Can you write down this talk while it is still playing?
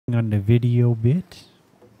on the video bit,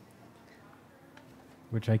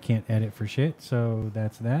 which I can't edit for shit, so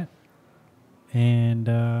that's that. And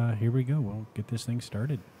here we go. We'll get this thing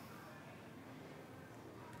started.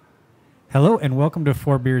 Hello and welcome to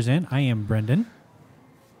Four Beers In. I am Brendan.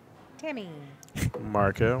 Timmy.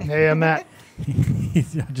 Marco. Hey, I'm Matt.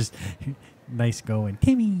 Just nice going.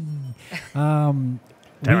 Timmy.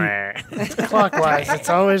 It's clockwise. It's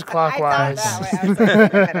always clockwise. I thought that way. I was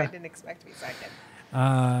like, but I didn't expect to be second.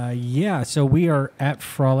 Yeah, so we are at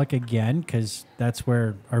Frolic again because that's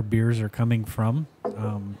where our beers are coming from.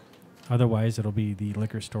 Otherwise, it'll be the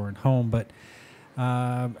liquor store and home. But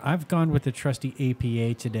I've gone with the trusty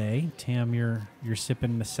APA today. Tam, you're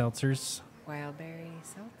sipping the seltzers. Wildberry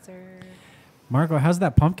seltzer. Marco, how's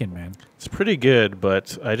that pumpkin, man? It's pretty good,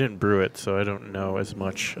 but I didn't brew it, so I don't know as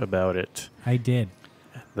much about it. I did.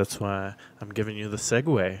 That's why I'm giving you the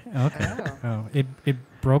segue. Okay. Oh. It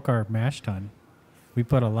broke our mash tun. We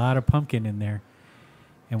put a lot of pumpkin in there,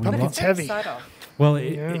 and we Pumpkin's lost. heavy. Subtle. Well,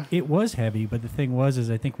 Yeah. it was heavy, but the thing was,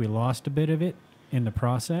 I think we lost a bit of it in the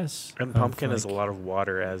process. And of, pumpkin is a like- lot of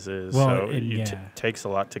water as is, Well, so and it yeah. takes a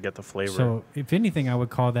lot to get the flavor. So, if anything, I would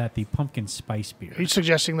call that the pumpkin spice beer. Are you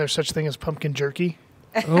suggesting there's such thing as pumpkin jerky?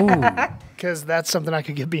 Oh, Because that's something I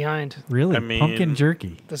could get behind really? I mean, Pumpkin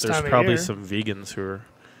jerky. this There's time probably of year. some vegans who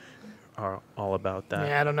are all about that.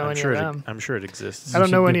 Yeah, I don't know I'm any sure of it- them. I'm sure it exists. I don't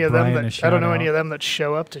should know give any of them. Brian a I don't know shout any out. of them that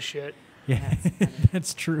show up to shit. Yeah,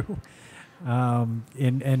 that's true.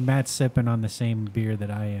 And Matt's sipping on the same beer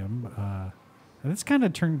that I am. That's kind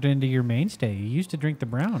of turned into your mainstay. You used to drink the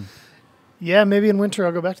brown. Yeah, maybe in winter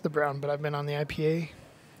I'll go back to the brown, but I've been on the IPA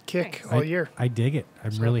kick Nice. all year. I dig it.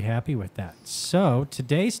 I'm So- really happy with that. So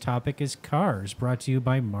today's topic is cars, brought to you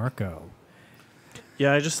by Marco.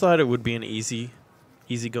 Yeah, I just thought it would be an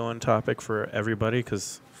easygoing topic for everybody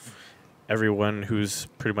because everyone who's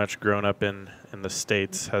pretty much grown up in the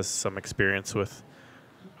States has some experience with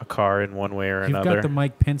a car in one way or You've another. got the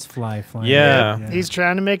Mike Pence fly flying. Yeah. around. He's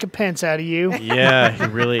trying to make a pence out of you. Yeah, he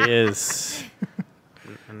really is.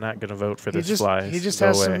 I'm not going to vote for this fly. He just Go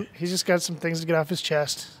has away. some. He's just got some things to get off his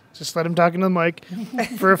chest. Just let him talk into the mic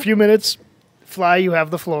for a few minutes. Fly, you have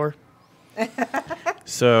the floor.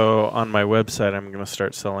 So on my website, I'm going to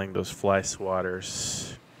start selling those fly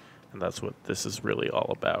swatters, and that's what this is really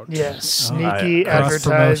all about. Yeah, sneaky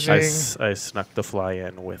cross-promotion. advertising. I snuck the fly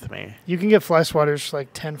in with me. You can get fly swatters like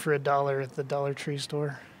 10 for $1 at the Dollar Tree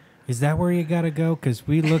store. Is that where you got to go? Because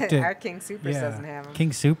we looked Our at King Supers doesn't have them.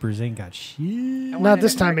 King Supers ain't got shit. Not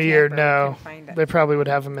this time of year, no. They probably would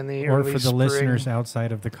have them in the Or early for the spring. listeners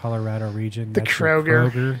outside of the Colorado region, The that's your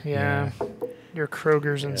Kroger. Yeah. Your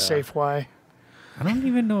Krogers and Yeah. Safeway. I don't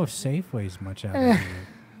even know if Safeway's much out there.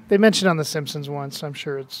 They mentioned on The Simpsons once. I'm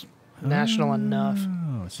sure it's national enough.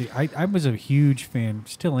 Oh, see, I was a huge fan,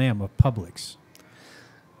 still am, of Publix.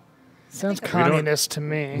 Sounds We don't- communist to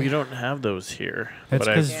me. We don't have those here, That's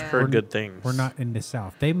but 'cause I've Yeah. heard we're- good things. We're not in the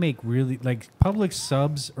South. They make really, like, Publix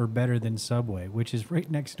subs are better than Subway, which is right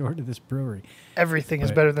next door to this brewery. Everything is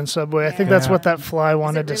But- better than Subway. I think Yeah. that's what that fly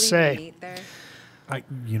wanted to Is it say. really meat there? I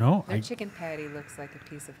Their chicken patty looks like a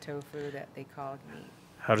piece of tofu that they called meat.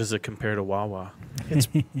 How does it compare to Wawa?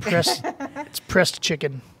 Pressed, it's pressed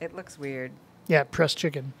chicken. It looks weird. Yeah, pressed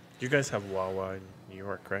chicken. You guys have Wawa in New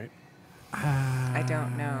York, right? I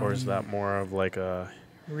don't know. Or is that more of like a...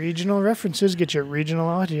 Regional references get you regional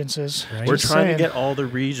audiences. Right. We're Just trying saying. to get all the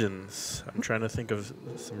regions. I'm trying to think of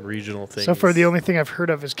some regional things. So far, the only thing I've heard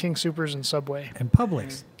of is King Supers and Subway. and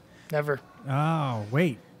Publix. Never. Oh,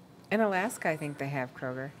 wait. In Alaska, I think they have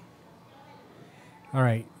Kroger. All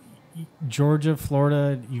right. Georgia,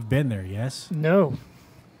 Florida, you've been there, yes? No.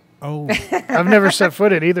 Oh, I've never set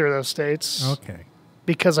foot in either of those states okay.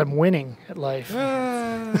 because I'm winning at life.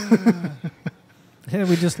 Yeah,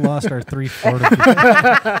 we just lost our 3 Florida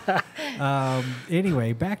people.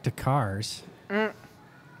 Anyway, back to cars. Yeah.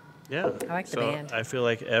 I like the so band. I feel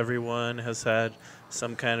like everyone has had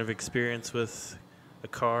some kind of experience with a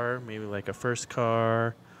car, maybe like a first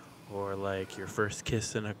car or like your first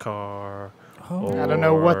kiss in a car. Oh, I don't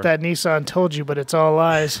know Or- what that Nissan told you, but it's all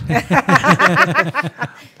lies.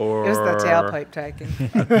 Or It was the tailpipe talking.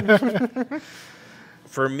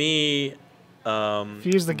 For me, If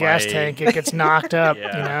you use the gas my- tank, it gets knocked up,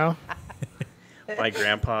 Yeah. you know? My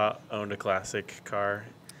grandpa owned a classic car.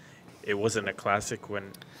 It wasn't a classic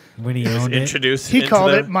when when he it was owned it. introduced. He into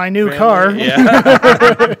called the it my new family. car.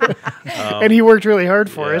 Yeah. And he worked really hard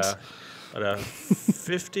for it. But a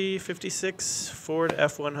 56 Ford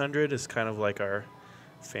F100 is kind of like our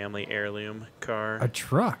family heirloom car. A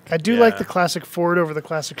truck. I do like Yeah. the classic Ford over the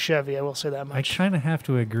classic Chevy. I will say that I much. kind of have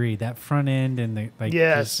to agree. That front end and the like.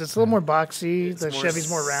 Yes, just, it's a little more boxy. It's The Chevy's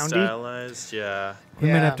more roundy. stylized, yeah. We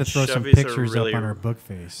might Yeah. have to throw some Chevys are pictures really- up on our book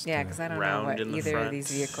face. Yeah, to- because I don't know Round what in the either of front.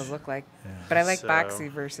 these vehicles look like. Yeah. But I like So- boxy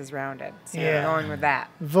versus rounded. So Yeah. I'm going with that.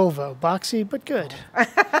 Volvo, boxy but good.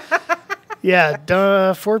 Yeah,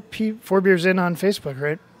 duh, four beers in on Facebook,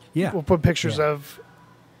 right? Yeah. We'll put pictures Yeah. of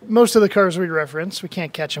most of the cars we reference. We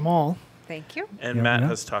can't catch them all. Thank you. And Yeah, Matt yeah.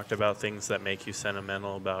 has talked about things that make you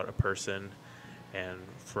sentimental about a person. And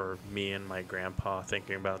for me and my grandpa,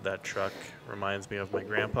 thinking about that truck reminds me of my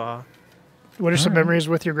grandpa. What are some Alright. memories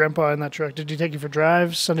with your grandpa in that truck? Did you take you for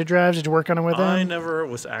drives, Sunday drives? Did you work on it with I him? never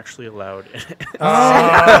was actually allowed in it.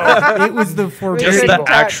 It was the Just forbidden. Very the cool.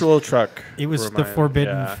 actual truck. It was the remind-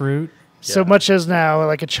 forbidden yeah. fruit. So Yeah. much as now,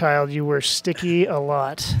 like a child, you were sticky a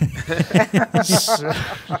lot. So-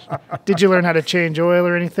 did you learn how to change oil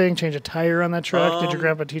or anything? Change a tire on that truck? Did your Um,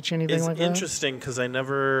 grandpa teach you anything It's like that? interesting because I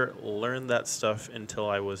never learned that stuff until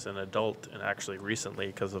I was an adult, and actually recently,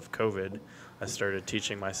 because of COVID, I started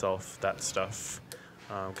teaching myself that stuff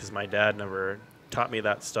because my dad never taught me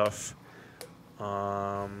that stuff.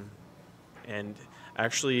 And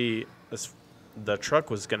actually, the truck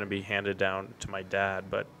was going to be handed down to my dad,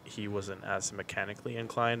 but he wasn't as mechanically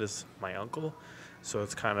inclined as my uncle. So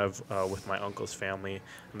it's kind of with my uncle's family,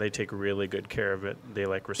 and they take really good care of it. They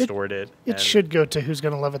restored it. It and should go to who's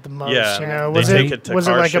going to love it the most. yeah, You know, they was take it it to was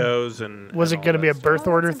it car like a shows and was it and going to all be a that birth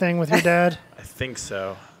stuff. order thing with your dad? I think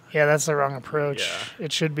so. Yeah, that's the wrong approach. Yeah.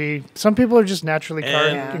 It should be. Some people are just naturally car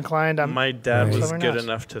And inclined. My dad Right. was So we're good not.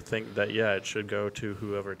 enough to think that it should go to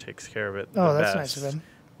whoever takes care of it. Oh, the that's best, nice of him.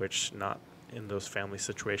 Which not in those family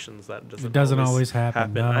situations that It doesn't always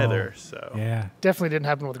happen. No. either. So Yeah. Definitely didn't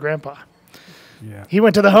happen with Grandpa. Yeah. He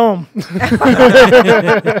went to the home.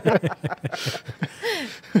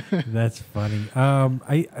 That's funny.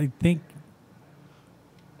 I think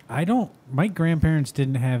I don't. My grandparents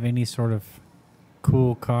didn't have any sort of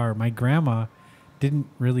cool car. My grandma didn't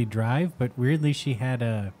really drive, but weirdly she had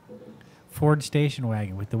a Ford station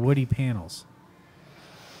wagon with the woody panels,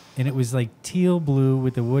 and it was like teal blue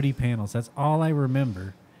with the woody panels. That's all I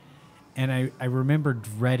remember, and I remember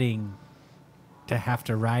dreading to have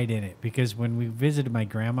to ride in it because when we visited my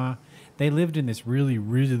grandma, they lived in this really,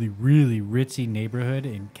 really, really ritzy neighborhood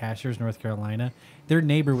in Cashiers, North Carolina. Their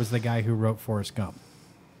neighbor was the guy who wrote Forrest Gump.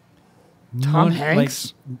 Tom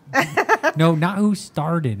Hanks? No, not who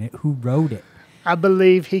starred in it, who wrote it. I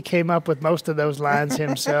believe he came up with most of those lines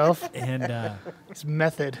himself. And His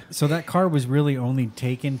method. so that car was really only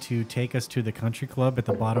taken to take us to the country club at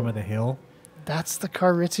the bottom of the hill. That's the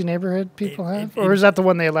car ritzy neighborhood people It- have? it- Or is that the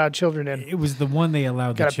one they allowed children in? It was the one they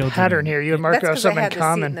allowed the Got a children pattern in. here. You and That's Marco have because I something in had the seat in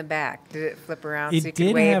common. the back. Did it flip around It so you could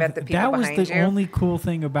did wave have. at the people That was behind the you? only cool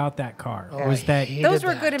thing about that car Oh, was I that hated Those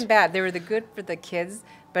were good that. and bad. They were the good for the kids,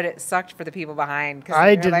 but it sucked for the people behind. Because I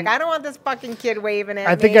they're didn't- like, I don't want this fucking kid waving at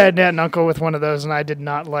me. I think I had an aunt and uncle with one of those, and I did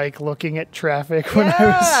not like looking at traffic when I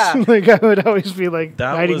Yeah. was like, I would always be like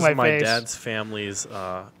that hiding was my my face. dad's family's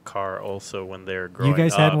car also when they were growing you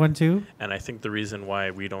guys up. had one too. And I think the reason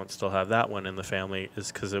why we don't still have that one in the family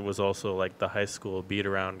is because it was also the high school beat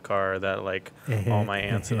around car that all my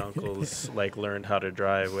aunts and uncles learned how to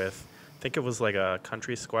drive with. I think it was a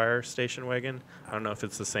Country Squire station wagon. I don't know if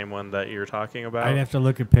it's the same one that you're talking about. I'd have to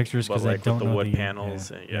look at pictures but because I with don't the know wood the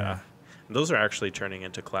panels. Yeah. And those are actually turning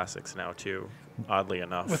into classics now too. Oddly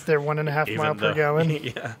enough, With their 1.5 Even mile per though- gallon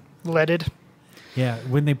yeah. leaded. Yeah,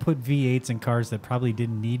 when they put V8s in cars that probably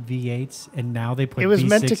didn't need V8s, and now they put It was V6s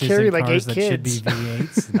meant to carry, in like, cars 8 that should be kids.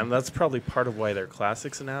 V8s. And that's probably part of why they're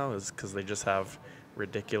classics now is because they just have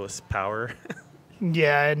ridiculous power.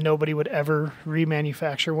 Yeah, and nobody would ever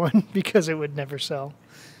remanufacture one because it would never sell.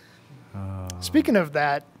 Speaking of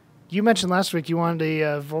that, you mentioned last week you wanted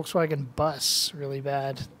a Volkswagen bus really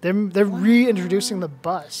bad. They're reintroducing the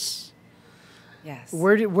bus. Yes.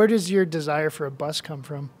 Where does your desire for a bus come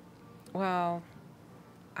from? Well,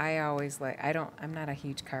 I always I'm not a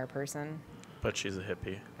huge car person. But she's a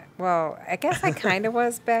hippie. Well, I guess I kind of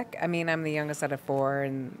was back. I mean, I'm the youngest out of 4,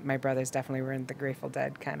 and my brothers definitely were in the Grateful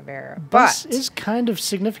Dead kind of era. Bus But is kind of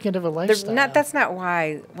significant of a they're lifestyle. that's not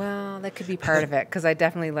why. Well, that could be part of it because I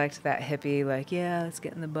definitely liked that hippie, let's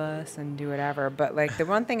get in the bus and do whatever. But the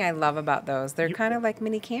one thing I love about those, they're kind of like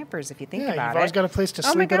mini campers if you think Yeah, about you've it. always got a place to Oh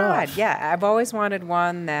my sleep it God, off. yeah. I've always wanted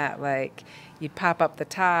one that you'd pop up the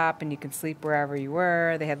top and you could sleep wherever you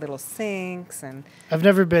were. They had little sinks and I've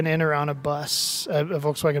never been in or on a bus, a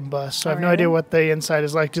Volkswagen bus, so I Oh, have no idea really? what the inside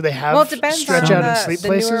is like. Do they have well, it depends stretch on out and sleep the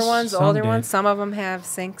places? newer ones, Some older did. ones. Some of them have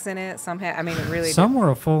sinks in it. Some have. I mean, it really. Some were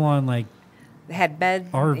a full on They had bed.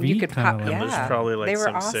 RV you could kinda pop. like- And Yeah, there's probably like they were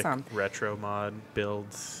some awesome. sick retro mod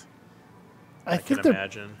builds. I I can think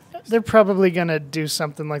imagine. they're probably gonna do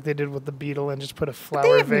something like they did with the Beetle and just put a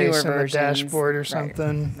flower have newer vase in the versions. dashboard or Right,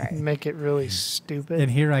 something. right. Make it really stupid.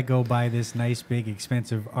 And here I go buy this nice, big,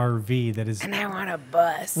 expensive RV that is. And I want a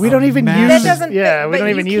bus. we don't even massive- That use. doesn't. Yeah, we but don't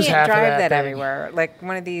even you use can't half drive of that. thing. everywhere. Like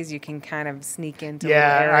one of these, you can kind of sneak into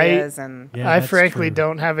Yeah, little areas and. Yeah, I that's frankly true.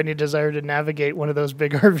 don't have any desire to navigate one of those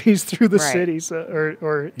big RVs through the Right. city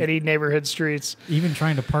or any neighborhood streets. Even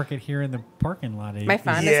trying to park it here in the parking lot. My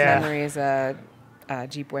fondest Yeah. memory is a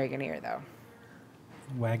Jeep Wagoneer, though.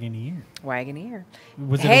 Wagoneer. Wagoneer.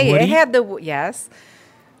 Was Hey, it a it Woody? had the yes.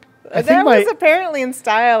 I think That my- was apparently in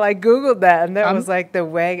style. I googled that, and that I'm- was like the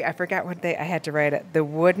I forgot what I had to write it. The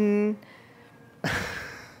wooden.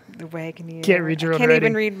 The Wagoneer. Can't read your I own can't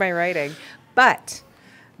even writing. read my writing, but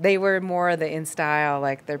they were more the in style,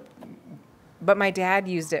 like they're. But my dad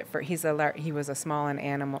used it for. He was a small and I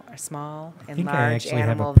think I large actually have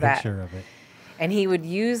animal a vet. picture of it. And he would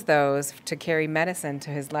use those to carry medicine to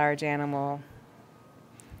his large animal.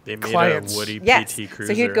 They made Clients. a Woody Yes. PT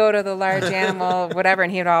Cruiser. So he'd go to the large animal, whatever,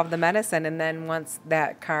 and he'd have the medicine. And then once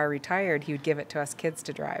that car retired, he would give it to us kids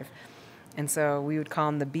to drive. And so we would call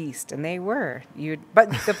them the Beast, and they were.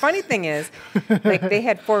 But the funny thing is, like they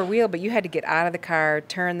had 4-wheel, but you had to get out of the car,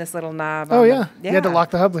 turn this little knob. Oh on yeah. You had to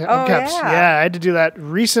lock the hubcaps. yeah. Yeah, I had to do that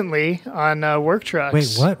recently on work trucks.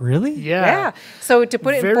 Wait, what? Really? Yeah. So to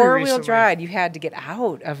put it in Very 4-wheel recently. drive, you had to get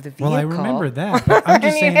out of the vehicle. Well, I remember that. But I'm just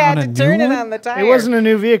and you saying had on a to new turn one? it on the tire. It wasn't a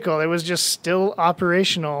new vehicle. It was just still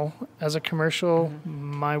operational as a commercial,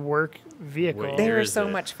 Mm-hmm. my work vehicle. Wait, They Here were is so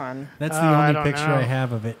it. much fun. That's Oh, the I only don't picture know. I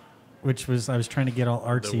have of it, which was I was trying to get all The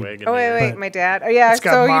artsy. Wagoneer. Oh wait, But- my dad. Oh yeah. It's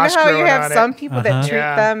got So you know moss how you growing have on it. some people that Uh-huh. treat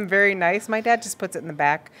Yeah. them very nice. My dad just puts it in the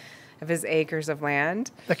back of his acres of land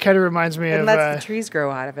That kind of reminds me and of lets the trees grow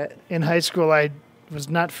out of it. in high school. I was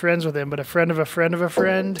not friends with him, but a friend of a friend of a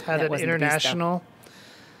friend had That an wasn't the Beast, international.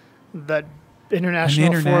 That international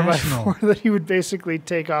international. 4x4 that he would basically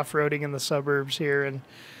take off roading in the suburbs here, and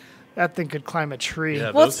that thing could climb a tree.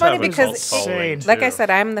 Yeah, Well, those it's funny have a because cult it- following, Like I too. said,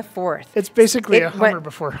 I'm the fourth. It's basically It a Hummer went-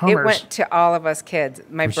 before Hummers. It went to all of us kids.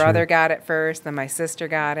 My For sure. brother got it first, then my sister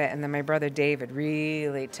got it, and then my brother David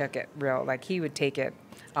really took it real. Like he would take it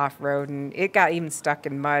off road, and it got even stuck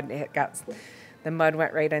in mud. The mud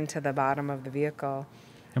went right into the bottom of the vehicle.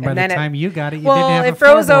 And by And the then it- time you got it, you Well, didn't have it a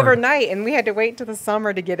froze floorboard. overnight, and we had to wait till the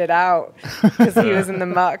summer to get it out because he was in the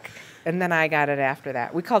muck. And then I got it after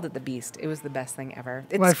that. We called it the Beast. It was the best thing ever.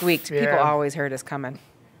 It My squeaked. People yeah. always heard us coming.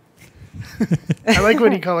 I like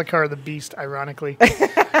when you call a car the Beast, ironically.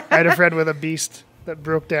 I had a friend with a Beast that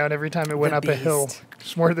broke down every time it went The up a hill. Beast.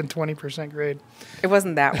 It's more than 20% grade. It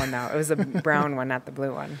wasn't that one though. It was a brown one, not the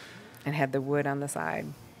blue one, and had the wood on the side.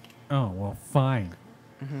 Oh well, fine.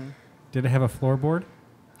 Mm-hmm. Did it have a floorboard?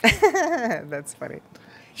 That's funny.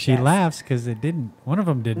 She Yes. laughs because it didn't. One of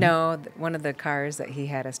them didn't. No, one of the cars that he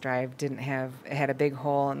had us drive didn't have. It had a big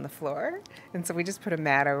hole in the floor, and so we just put a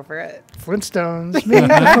mat over it. Flintstones. Me and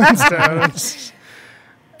the Flintstones.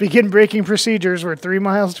 Begin braking procedures. We're 3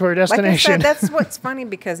 miles to our Like I destination. said, that's what's funny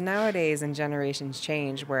because nowadays and generations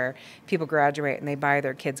change where people graduate and they buy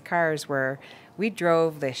their kids cars where we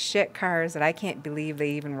drove the shit cars that I can't believe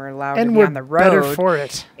they even were allowed to and be we're on the road. better for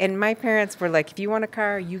it. And my parents were like, if you want a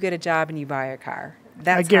car, you get a job and you buy a car. I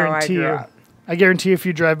That's guarantee how I grew you. up. I guarantee you, if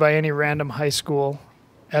you drive by any random high school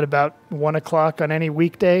at about 1 o'clock on any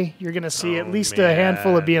weekday, you're going to see at Oh, least a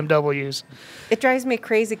handful of man. BMWs. It drives me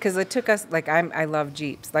crazy because it took us, like, I love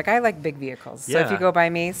Jeeps. Like, I like big vehicles. So if Yeah. you go by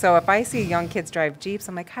me, so if I see young kids drive Jeeps,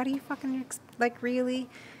 I'm like, how do you fucking, like, really?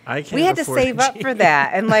 I can't We had to afford a save up Jeep. for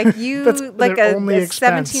that. And, like, you, That's like, their a only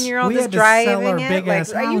expense. 17-year-old We is had to sell driving our it. big Like,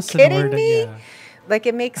 ass are you house in kidding order- me? yeah. Like,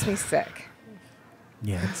 it makes me sick.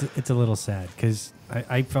 Yeah, it's a little sad because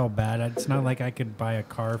I felt bad. It's not like I could buy a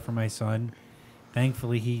car for my son.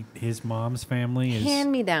 Thankfully, his mom's family is.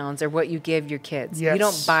 Hand-me-downs are what you give your kids. You Yes.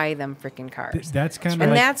 don't buy them freaking cars. That's kind of.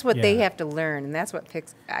 And like, that's what they yeah. have to learn, and that's what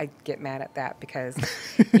I get mad at that because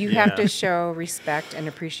you have to Yeah. show respect and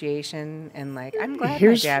appreciation, and like I'm glad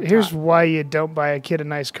Here's my dad here's taught. why you don't buy a kid a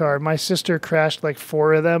nice car. My sister crashed like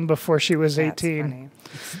 4 of them before she was That's 18. funny.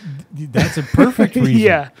 That's a perfect reason.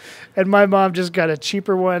 Yeah, and my mom just got a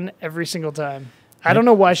cheaper one every single time. I don't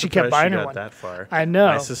know why she kept Surprised buying she her got one. that far. I know.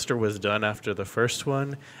 My sister was done after the first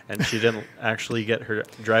one, and she didn't actually get her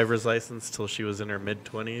driver's license till she was in her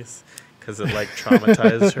mid-20s because it like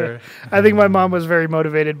traumatized her. I think my mom was very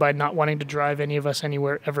motivated by not wanting to drive any of us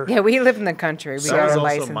anywhere ever. Yeah, we live in the country. We That got was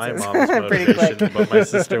our also my licenses mom's pretty quick. motivation, but my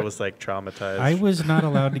sister was like traumatized. I was not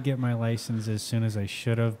allowed to get my license as soon as I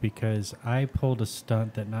should have because I pulled a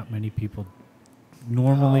stunt that not many people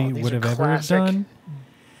normally Oh, these would are have ever have classic. done.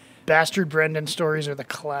 Bastard Brendan stories are the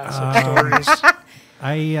classic stories.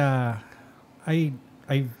 I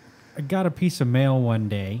got a piece of mail one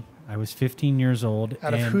day. I was 15 years old.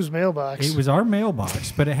 Out of and whose mailbox? It was our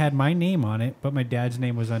mailbox, but it had my name on it, but my dad's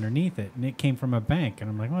name was underneath it, and it came from a bank. And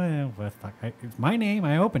I'm like, well, fuck, it's my name.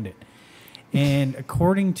 I opened it. And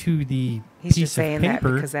according to the He's piece just saying of that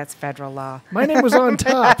paper, because that's federal law. My name was on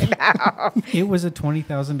top. it was a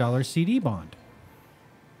 $20,000 CD bond.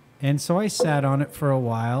 And so I sat on it for a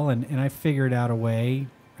while, and I figured out a way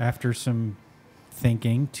after some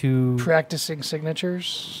thinking to Practicing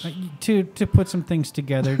signatures. to put some things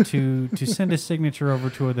together to send a signature over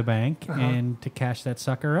to the bank and to cash that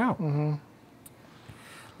sucker out. Mm-hmm.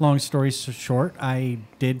 Long story short, I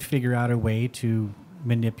did figure out a way to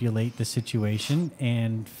manipulate the situation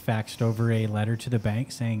and faxed over a letter to the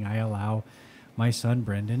bank saying I allow my son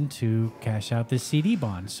Brendan to cash out this CD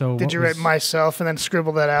bond. So Did what you write was- myself and then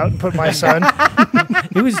scribble that out and put my son?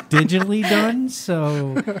 It was digitally done,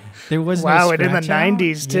 so there was Wow, no and in the scratch out.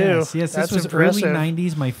 90s too. Yes, That's this was impressive. early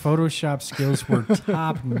 90s. My Photoshop skills were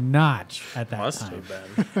top notch at that Must time.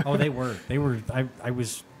 have been. Oh, they were. They were.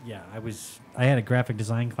 I had a graphic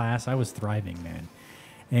design class. I was thriving, man.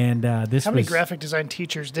 And this How many was graphic design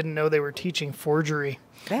teachers didn't know they were teaching forgery?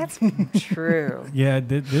 That's true. Yeah,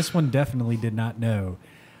 this one definitely did not know.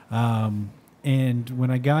 And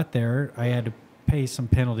when I got there, I had to pay some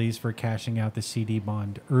penalties for cashing out the CD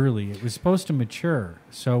bond early. It was supposed to mature.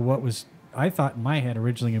 So what was, I thought in my head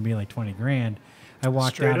originally going to be like 20 grand. I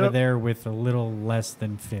walked Straight out up? of there with a little less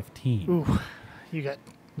than 15. Ooh, you got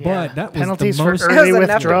But that was the penalties for most- That early was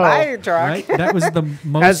enough to withdrawal. buy a truck. Right? That was the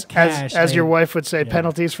most cash. As your I- wife would say, yeah.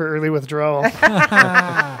 penalties for early withdrawal.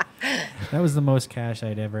 That was the most cash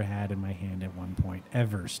I'd ever had in my hand at one point,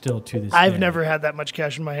 ever. Still to this day. I've never had that much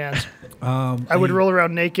cash in my hands. I I would roll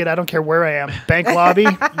around naked. I don't care where I am. Bank lobby,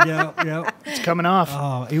 Yeah. it's coming off.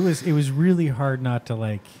 Oh, it was really hard not to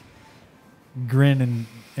like grin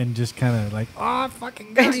and just kind of like, oh,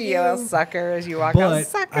 fucking got And you yell you. sucker as you walk out. But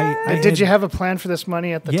Sucker. I Did you had- have a plan for this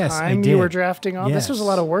money at the Yes, I time you were did. drafting off? This was a Yes.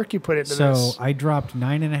 lot of work you put into So this. I dropped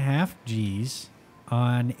 9.5 G's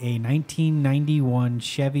on a 1991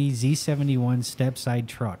 Chevy Z71 step-side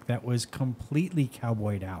truck that was completely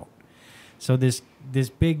cowboyed out. So this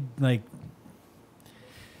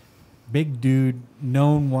big dude,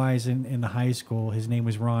 known wise in the high school, his name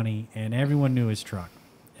was Ronnie, and everyone knew his truck.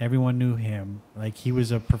 Everyone knew him. Like he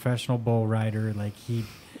was a professional bull rider. Like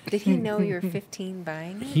Did he know you were 15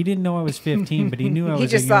 buying it? he didn't know I was 15, but he knew I He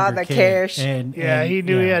was. just a saw younger the kid. cash. And He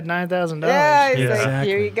knew he yeah. had $9,000. Yeah, he's Exactly. like,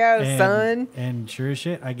 here you go, And- son. And sure as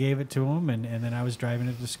shit, I gave it to him, and then I was driving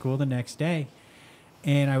it to school the next day,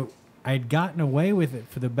 and I'd gotten away with it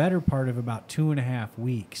for the better part of about 2.5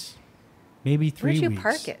 weeks, maybe 3 Where'd you weeks.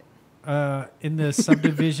 park it? In the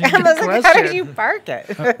subdivision. I was like, how did question. you park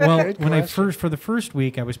it? Well, Good when I question. for the first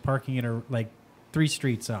week, I was parking it like 3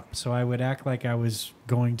 streets up, so I would act like I was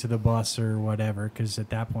going to the bus or whatever. Because at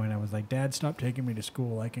that point, I was like, "Dad, stop taking me to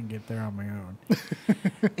school. I can get there on my own."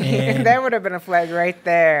 And- that would have been a flag right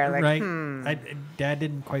there. Like, right. Dad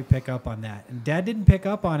didn't quite pick up on that. And Dad didn't pick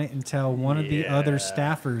up on it until one of the other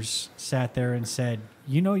staffers sat there and said,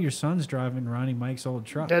 "You know your son's driving Ronnie Mike's old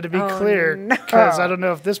truck." Now, to be Oh, clear, no. because I don't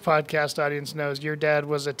know if this podcast audience knows, your dad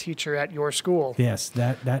was a teacher at your school. Yes,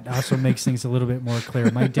 that also makes things a little bit more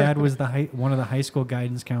clear. My dad was one of the high school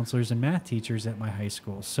guidance counselors and math teachers at my high school.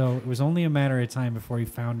 So it was only a matter of time before he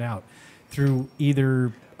found out through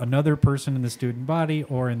either another person in the student body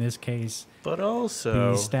or, in this case, But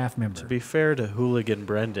also, the staff member. to be fair to Hooligan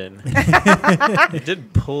Brendan, you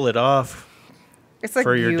did pull it off it's like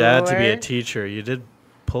for your dad to be a Bueller. teacher. You did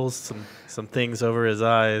pull some things over his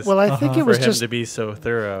eyes Well, I think it for was him just, to be so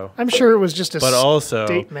thorough. I'm sure it was just a But also,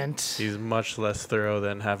 statement. he's much less thorough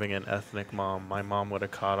than having an ethnic mom. My mom would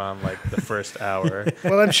have caught on like the first hour.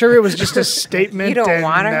 Well, I'm sure it was just a statement. You don't and,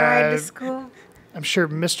 want to ride uh, to school? I'm sure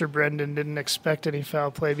Mr. Brendan didn't expect any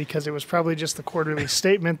foul play because it was probably just the quarterly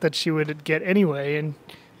statement that she would get anyway. And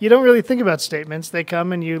you don't really think about statements. They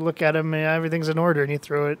come and you look at them and everything's in order and you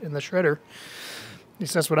throw it in the shredder. At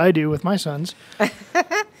least that's what I do with my sons.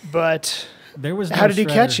 But There was no how did he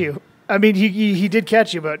catch shredder. you? I mean, he did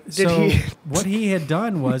catch you, but did So he? what he had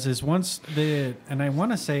done was once and I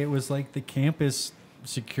want to say it was like the campus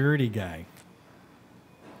security guy,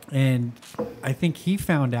 and I think he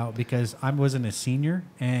found out because I wasn't a senior,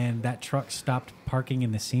 and that truck stopped parking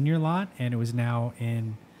in the senior lot, and it was now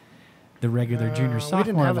in the regular junior We sophomore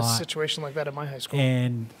didn't have a lot. situation like that at my high school.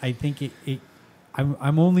 And I think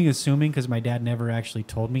I'm only assuming because my dad never actually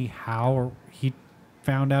told me how or he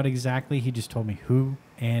found out exactly. He just told me who,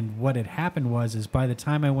 And what had happened is by the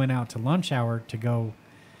time I went out to lunch hour to go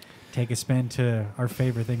take a spin to our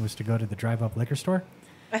favorite thing was to go to the drive-up liquor store.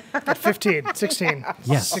 At 15, 16.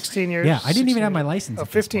 Yes. 16 years. Yeah, I didn't even have 16. my license. Oh, at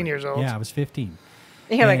this 15 point. years old. Yeah, I was 15.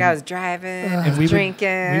 You're like, And- I was driving, I And was we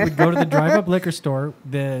drinking. would go to the drive-up liquor store.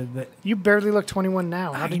 The You barely look 21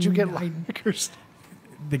 now. How did you get liquors?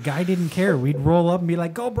 the guy didn't care. We'd roll up and be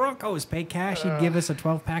like, "Go Broncos!" Pay cash. He'd give us a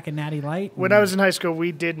 12-pack of Natty Light. When I was in high school,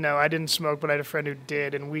 we did know. I didn't smoke, but I had a friend who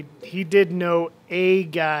did, and he did know a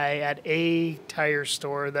guy at a tire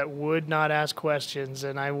store that would not ask questions,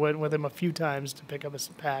 and I went with him a few times to pick up a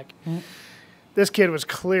pack. This kid was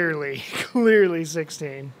clearly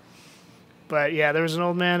 16. But yeah, there was an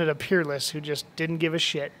old man at a Peerless who just didn't give a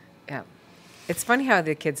shit. Yeah. It's funny how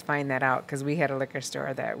the kids find that out because we had a liquor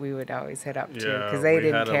store that we would always hit up to because they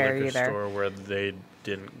didn't care we had a liquor either. store where they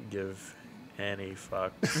didn't give any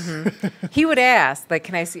fuck. He would ask, like,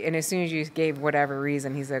 "Can I see?" And as soon as you gave whatever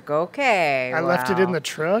reason, he's like, "Okay." I left it in the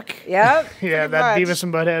truck. Yep. Yeah, pretty that much. Beavis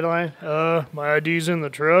and Butthead line. My ID's in the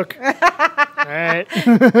truck. All right.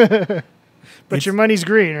 But It's- your money's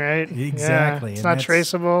green, right? Exactly, Yeah, it's and not that's-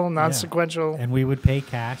 traceable, non-sequential. And we would pay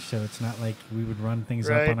cash, so it's not like we would run things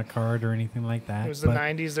Right. up on a card or anything like that. It was the But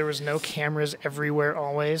 90s. There was no cameras everywhere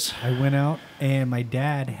always. I went out, and my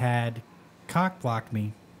dad had cock blocked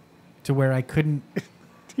me to where I couldn't.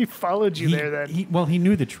 He followed you there then. He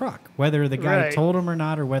knew the truck, whether the guy Right. told him or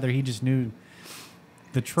not, or whether he just knew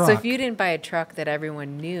the truck. So if you didn't buy a truck that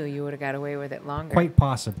everyone knew, you would have got away with it longer. Quite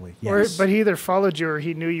possibly, yes. But he either followed you or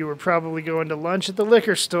he knew you were probably going to lunch at the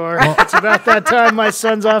liquor store. It's about that time my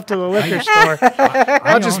son's off to the liquor store.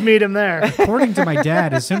 I'll just meet him there. According to my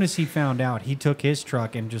dad, as soon as he found out, he took his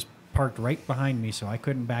truck and just parked right behind me, so I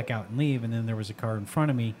couldn't back out and leave. And then there was a car in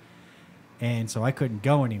front of me, and so I couldn't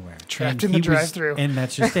go anywhere. Trapped And in the he was- drive-thru. and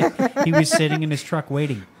that's just it. He was sitting in his truck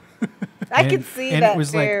waiting. I And- could see and that it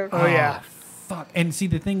was too. like, Oh, yeah. fuck. And see,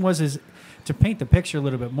 the thing is to paint the picture a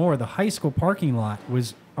little bit more, the high school parking lot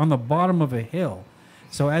was on the bottom of a hill.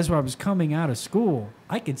 So as I was coming out of school,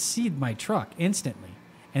 I could see my truck instantly.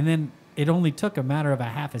 And then it only took a matter of a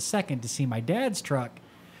half a second to see my dad's truck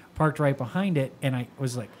parked right behind it. And I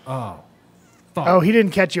was like, oh, fuck. Oh, he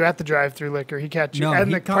didn't catch you at the drive-through liquor. He caught you No, in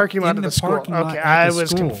he the caught parking lot in of the the school. parking lot Okay, at I the was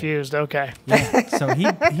school. confused. Okay. Yeah, so he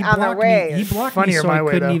blocked way. me. He blocked me Funnier so my I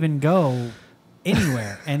way, couldn't though. even go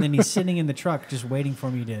anywhere. And then he's sitting in the truck just waiting for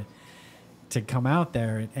me to come out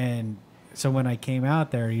there. And so when I came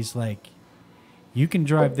out there, he's like, "You can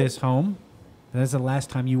drive this home. That's the last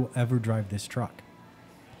time you will ever drive this truck."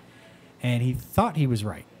 And he thought he was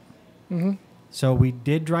right. Mm-hmm. So we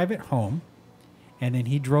did drive it home, and then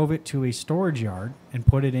he drove it to a storage yard and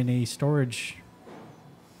put it in a storage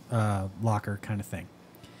locker kind of thing.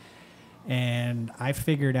 And I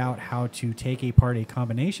figured out how to take apart a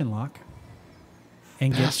combination lock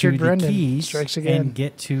and get Bastard to the Brendan keys strikes again. and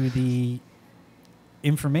get to the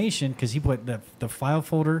information, because he put the file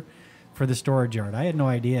folder for the storage yard. I had no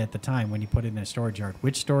idea at the time when he put it in a storage yard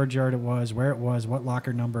which storage yard it was, where it was, what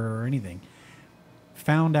locker number or anything.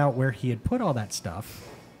 Found out where he had put all that stuff.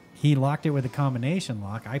 He locked it with a combination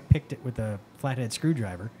lock. I picked it with a flathead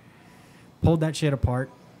screwdriver, pulled that shit apart,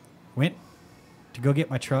 went to go get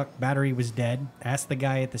my truck. Battery was dead. Asked the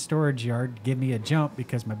guy at the storage yard to give me a jump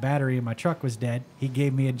because my battery in my truck was dead. He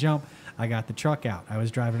gave me a jump. I got the truck out. I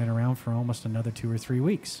was driving it around for almost another 2 or 3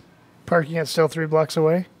 weeks. Parking it still 3 blocks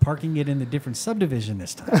away. Parking it in the different subdivision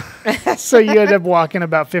this time. So you end up walking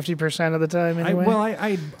about 50% of the time anyway.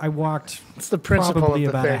 I walked It's the principle probably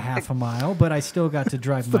of the about a thing. half a mile, but I still got to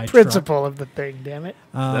drive It's the my principle of the thing, damn it.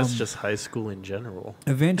 truck. That's just high school in general.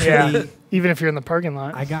 Eventually, Yeah. Even if you're in the parking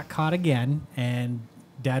lot. I got caught again, and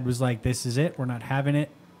Dad was like, "This is it. We're not having it.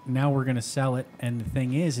 Now we're going to sell it." And the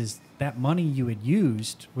thing is that money you had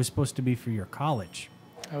used was supposed to be for your college.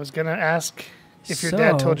 I was going to ask if your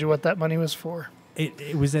dad So- told you what that money was for.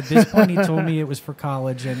 It was at this point he told me it was for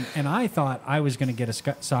college, and I thought I was going to get a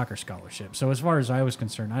soccer scholarship. So as far as I was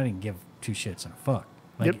concerned, I didn't give two shits and a fuck.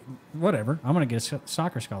 Like, Yep. whatever, I'm going to get a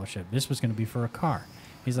soccer scholarship. This was going to be for a car.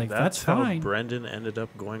 He's like, that's how fine. Brendan ended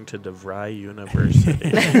up going to DeVry University.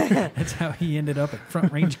 That's how he ended up at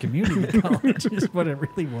Front Range Community College, is what it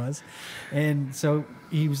really was. And so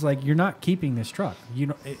he was like, "You're not keeping this truck."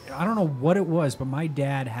 I don't know what it was, but my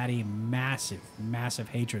dad had a massive, massive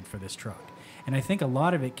hatred for this truck. And I think a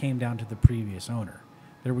lot of it came down to the previous owner.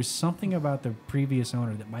 There was something about the previous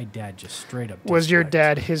owner that my dad just straight up Was your disliked.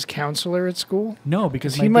 dad his counselor at school? No,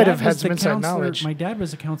 because he my might dad have had was some the inside counselor- knowledge. My dad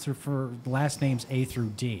was a counselor for last names A through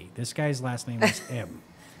D. This guy's last name was M.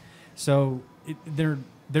 So there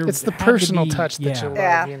It's the had to personal be- touch that you love,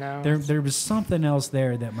 Yeah. you know? there was something else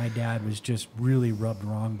there that my dad was just really rubbed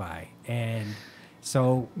wrong by. And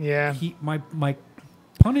So Yeah. my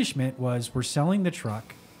punishment was we're selling the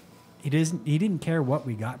truck. He didn't care what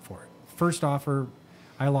we got for it. First offer,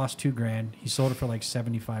 I lost $2,000. He sold it for like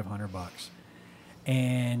 $7,500.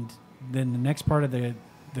 And then the next part of the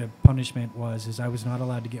punishment was I was not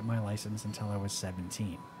allowed to get my license until I was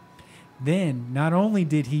 17. Then not only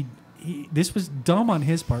did he this was dumb on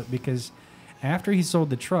his part, because after he sold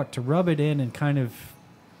the truck, to rub it in and kind of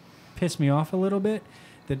piss me off a little bit,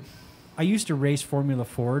 that I used to race Formula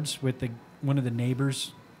Fords with one of the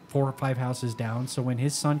neighbors 4 or 5 houses down. So when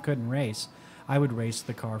his son couldn't race, I would race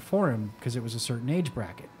the car for him because it was a certain age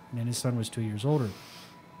bracket, and his son was 2 years older.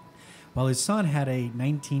 Well, his son had a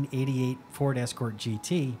 1988 Ford Escort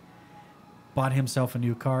GT, bought himself a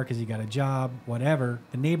new car because he got a job, whatever.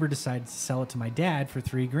 The neighbor decided to sell it to my dad for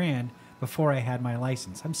 $3,000 before I had my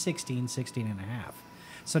license. I'm 16 and a half.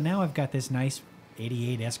 So now I've got this nice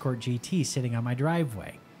 88 Escort GT sitting on my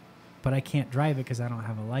driveway, but I can't drive it because I don't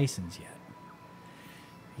have a license yet.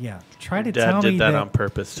 Yeah, try to Dad tell did me that on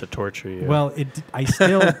purpose to torture you. Well, I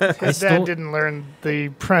still, His dad didn't learn the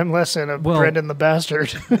prime lesson of Brendan the Bastard.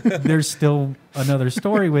 There's still another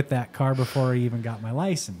story with that car before I even got my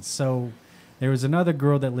license. So there was another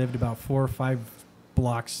girl that lived about 4 or 5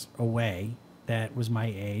 blocks away that was my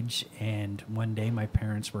age, and one day my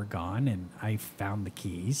parents were gone, and I found the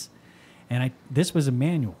keys, and this was a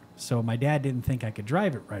manual, so my dad didn't think I could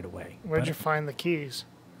drive it right away. Where'd you find the keys?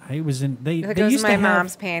 I was in. They goes used in my to have,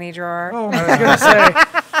 mom's panty drawer. Oh, I was gonna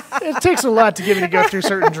say it takes a lot to get me to go through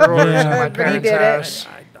certain drawers in my parents' did it. house.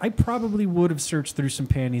 I probably would have searched through some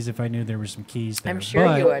panties if I knew there were some keys there. I'm sure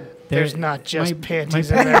but you would. There's not just my panties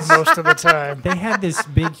in parents- there most of the time. They had this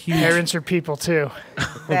big, huge. Parents are people too.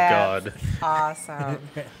 oh, That's God. awesome.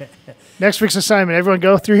 Next week's assignment: everyone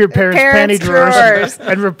go through your parents' Parents' panty drawers drawers.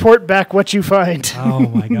 and report back what you find. Oh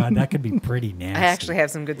my God, that could be pretty nasty. I actually have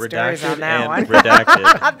some good stories Redacted on that one. and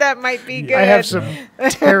redacted. That might be good. I have some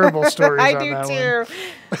terrible stories I on do that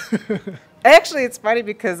one. too. Actually, it's funny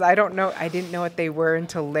because I didn't know what they were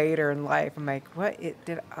until later in life. I'm like, what?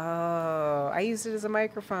 I used it as a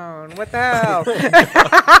microphone. What the hell?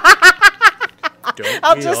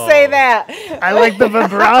 I'll just say that. I like the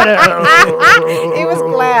vibrato. It was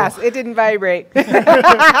glass. It didn't vibrate.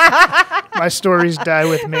 My stories die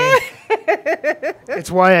with me. It's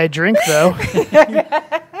why I drink, though.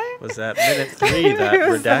 Was that minute 3 that It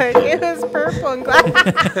was redacted? it was purple and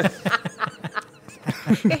glass.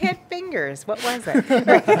 It had fingers. What was it?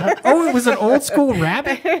 Oh, it was an old school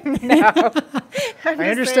rabbit. I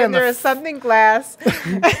understand there was something glass.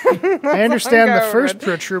 I understand the Go, first Red.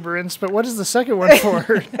 protuberance, but what is the second one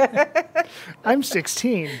for? I'm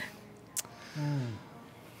 16.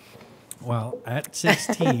 Well, at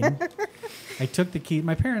 16, I took the key.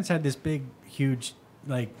 My parents had this big, huge,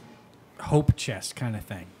 like, hope chest kind of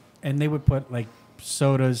thing. And they would put, like,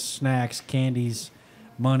 sodas, snacks, candies,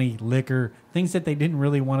 money, liquor, things that they didn't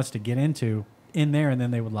really want us to get into in there, and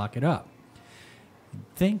then they would lock it up.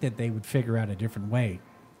 You'd think that they would figure out a different way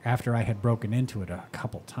after I had broken into it a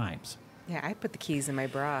couple times. Yeah, I put the keys in my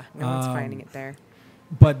bra. No one's finding it there.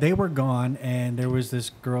 But they were gone, and there was this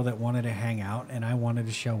girl that wanted to hang out, and I wanted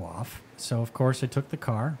to show off. So, of course, I took the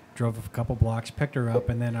car, drove a couple blocks, picked her up,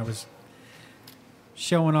 and then I was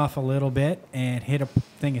showing off a little bit and hit a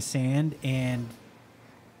thing of sand. And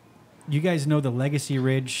you guys know the Legacy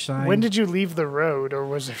Ridge sign? When did you leave the road, or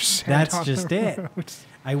was there sand That's on just the it. road?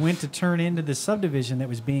 I went to turn into the subdivision that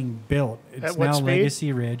was being built. It's At what now speed?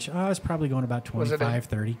 Legacy Ridge. I was probably going about Was it a- 25,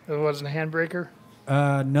 30. It wasn't a handbreaker?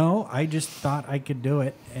 No, I just thought I could do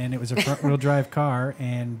it, and it was a front-wheel drive car,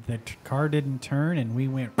 and the car didn't turn, and we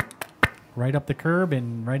went right up the curb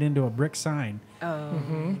and right into a brick sign.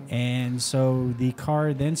 Oh. And so the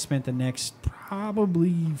car then spent the next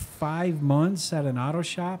probably 5 months at an auto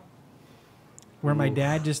shop where my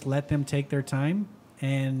dad just let them take their time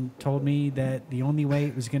and told me that the only way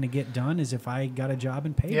it was going to get done is if I got a job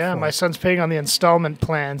and paid Yeah, for my it. son's paying on the installment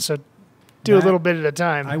plan, so do a That- little bit at a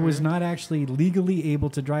time. I was not actually legally able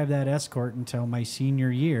to drive that Escort until my senior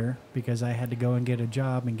year because I had to go and get a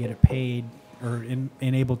job and get it paid or and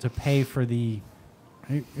able to pay for the.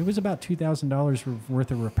 It was about $2,000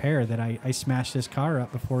 worth of repair that I smashed this car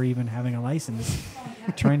up before even having a license,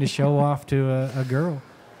 trying to show off to a girl.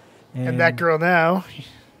 And that girl now,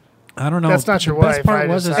 I don't know. that's not your The best wife. part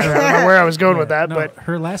I was don't is know her, where I was going yeah, with that, no, but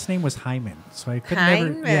her last name was Hyman, so I could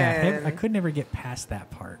never. Yeah, Hyman. I could never get past that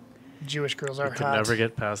part. Jewish girls are You could hot. never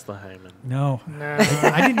get past the hymen. No, No.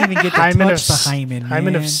 I didn't even get to Hymen touch of the Hyman.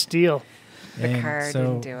 Hymen man. of steel. And car so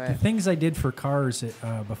didn't do the it. things I did for cars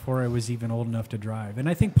before I was even old enough to drive, and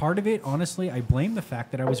I think part of it, honestly, I blame the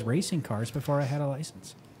fact that I was racing cars before I had a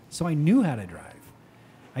license, so I knew how to drive.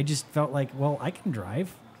 I just felt like, well, I can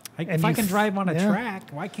drive. And If I you can drive on a yeah. track,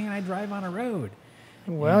 why can't I drive on a road?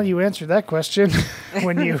 Well, you answered that question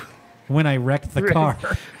when you When I wrecked the Right. car,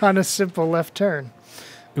 on a simple left turn.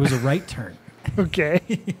 it was a right turn. Okay.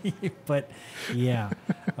 But yeah,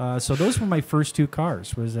 so those were my first two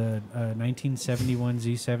cars. Was a 1971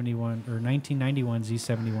 Z71 or 1991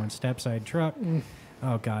 Z71 stepside truck.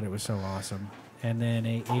 Oh God, it was so awesome. And then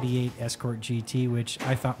a '88 Escort GT, which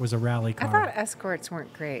I thought was a rally I car. thought Escorts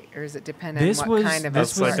weren't great, or does it depend on This what was- kind of this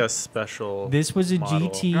That's Escort? like a special. This was a model.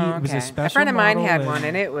 GT. Oh, It was okay. a special. A friend of mine model had one,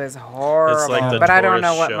 and it was horrible. the But I don't know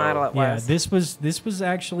Taurus what show. model it Yeah, was. this was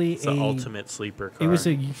actually It's the ultimate sleeper car.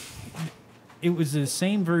 It was the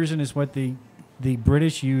same version as what the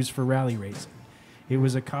British used for rally racing. It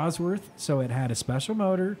was a Cosworth, so it had a special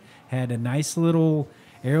motor, had a nice little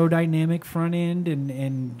aerodynamic front end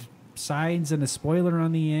and sides and a spoiler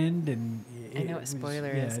on the end. And I know what spoiler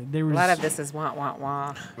yeah, is. There A was lot of this is wah wah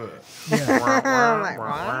wah.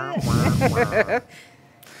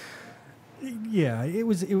 Yeah, it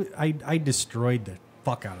was. I destroyed the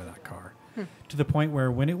fuck out of that car to the point where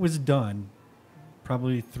when it was done,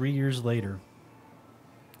 probably 3 years later,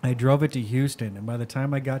 I drove it to Houston, and by the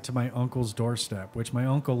time I got to my uncle's doorstep, which my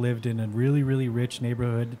uncle lived in a really, really rich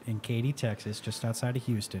neighborhood in Katy, Texas, just outside of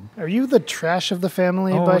Houston. Are you the trash of the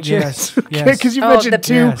family Oh, by yes, chance? Okay, yes. because you Oh, mentioned the,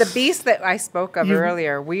 two. Yes. the beast that I spoke of You-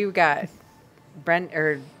 earlier, we got Brent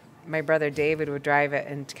or my brother David would drive it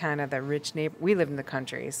into kind of the rich neighbor. We lived in the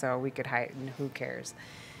country, so we could hide, and who cares?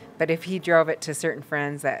 But if he drove it to certain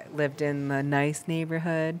friends that lived in the nice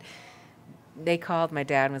neighborhood, they called my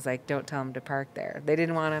dad and was like, "Don't tell him to park there." They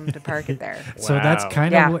didn't want him to park it there. So that's Wow.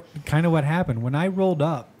 kind Yeah. of what happened when I rolled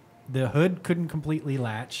up. The hood couldn't completely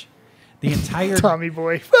latch. The entire Tommy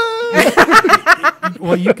boy.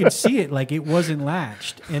 well, you could see it like it wasn't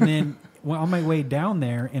latched, and then on my way down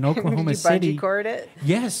there in Oklahoma you City, bungee cord it?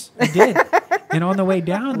 yes, I did. And on the way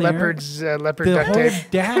down there, leopard the duct whole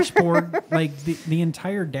tape. dashboard, like the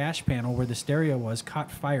entire dash panel where the stereo was, caught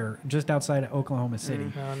fire just outside of Oklahoma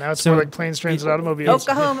City. Oh, now it's So more like planes, trains, and automobiles.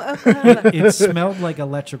 Oklahoma. It smelled like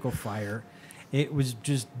electrical fire. It was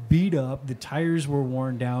just beat up. The tires were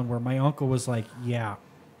worn down. Where my uncle was like, "Yeah,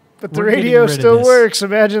 But the we're getting radio rid of still this." works.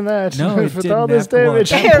 Imagine that. No, it with didn't. all this Well,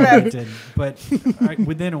 damage. at that point it didn't. But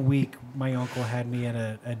within a week, my uncle had me at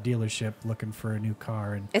a dealership looking for a new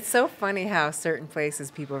car, and It's so funny how certain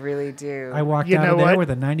places people really do. I walked You out know of there what? with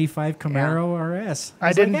a '95 Camaro RS. I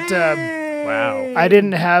was like, didn't. Wow. I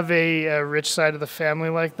didn't have a rich side of the family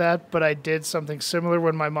like that, but I did something similar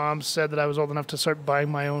when my mom said that I was old enough to start buying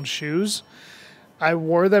my own shoes. I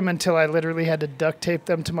wore them until I literally had to duct tape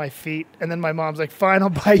them to my feet, and then my mom's like, "Fine, I'll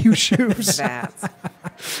buy you shoes." That's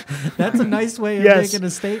That's a nice way of Yes. making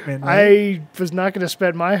a statement. Right? I was not going to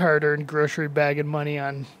spend my hard-earned grocery bag and money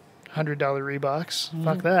on $100 Reeboks.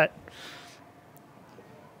 Fuck that.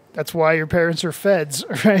 That's why your parents are feds,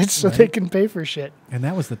 right? So they Right. can pay for shit. And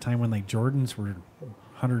that was the time when like Jordans were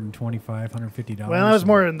 $125, $150. Well, I was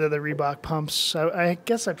more into the Reebok pumps. I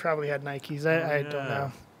guess I probably had Nikes. I don't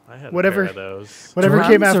know. I had Whatever- a pair of those. Whatever Jordans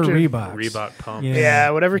came or after Reeboks? Reebok pump. Yeah. Yeah,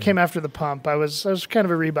 whatever came after the pump. I was kind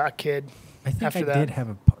of a Reebok kid. I think after I that. did have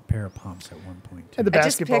a pair of pumps at one point. Too. And the I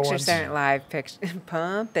just basketball picture ones. Saturday Night Live picture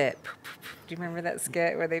pump it. Do you remember that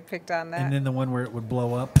skit where they picked on that And then the one where it would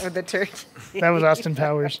blow up. with the turkey? That was Austin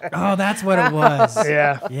Powers. Oh, that's what it was.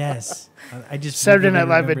 Yeah. Yes. I just Saturday Night vividly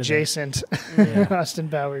Live remember that. adjacent. Yeah. Austin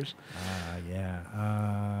Powers.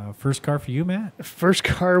 Yeah. First car for you, Matt? First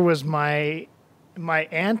car was my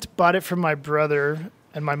aunt bought it from my brother,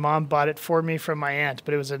 and my mom bought it for me from my aunt.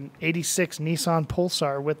 But it was an '86 Nissan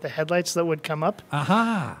Pulsar with the headlights that would come up,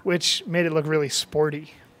 Aha. which made it look really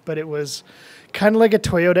sporty. But it was kind of like a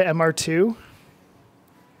Toyota MR2,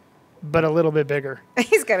 but a little bit bigger.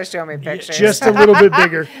 He's got to show me pictures. Just a little bit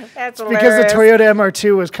bigger. That's Because the hilarious. Toyota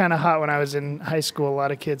MR2 was kind of hot when I was in high school. A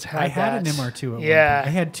lot of kids had I had an that. MR2 at Yeah. one point.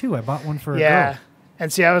 I had two. I bought one for a Yeah. girl.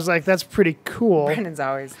 And see, I was like, that's pretty cool. Brandon's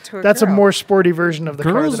always to a That's a girl. more sporty version of the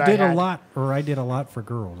car Girls that I did had. a lot, or I did a lot for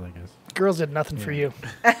girls, I guess. Girls did nothing for you.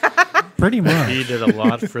 Pretty much. He did a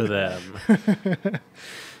lot for them.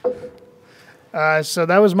 So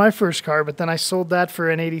that was my first car, but then I sold that for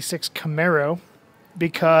an '86 Camaro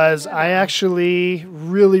because I actually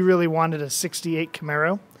really, really wanted a '68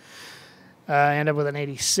 Camaro. I ended up with an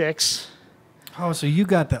 '86. Oh, so you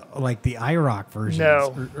got the IROC version?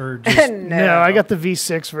 No. Or just, No, I got the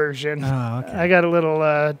V6 version. oh, okay. I got a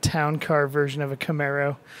little town car version of a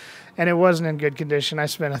Camaro, and it wasn't in good condition. I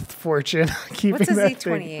spent a fortune keeping What's a that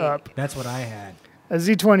thing Z28? up. That's what I had. A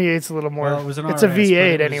Z28's a little more. Well, it was an it's a RS, but V8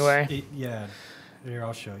 it was- anyway. yeah. Here,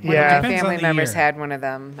 I'll show you. One Yeah. of my Depends on family the members year. had one of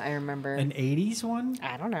them. I remember. An 80s one?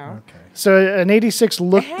 I don't know. Okay. So an 86 It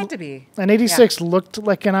looked had to be. an 86 looked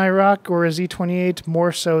like an IROC or a Z28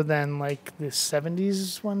 more so than like the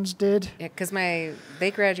 70s ones did. Yeah, because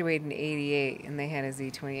they graduated in '88 and they had a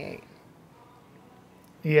Z28.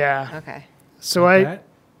 Yeah. Okay. So Like I that?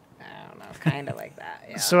 I don't know, kind of like that.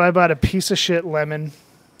 Yeah. so I bought a piece of shit lemon.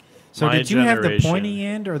 So My did you have the generation- pointy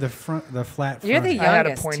end or the flat front? You're the I had a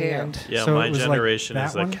youngest pointy too. end. Yeah, So my it was like generation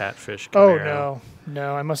is that a one? catfish Oh Camaro.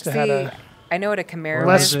 no, I must have See, had a. I know what a Camaro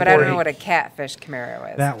Less is, but I don't sporty. know what a catfish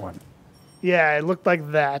Camaro is. That one. Yeah, it looked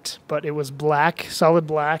like that, but it was black, solid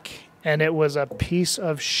black, and it was a piece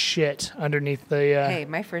of shit underneath the. Hey,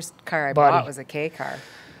 my first car I body. bought was a K car,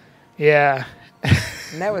 Yeah.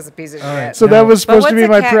 and that was a piece of All shit. right, So Now- that was But supposed to what's be a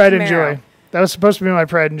my cat pride and Camaro? joy. That was supposed to be my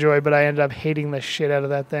pride and joy, but I ended up hating the shit out of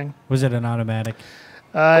that thing. Was it an automatic?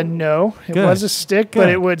 No, it Good. was a stick, but Good.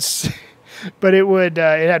 it would, but it would,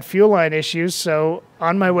 it had fuel line issues. So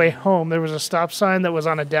on my way home, there was a stop sign that was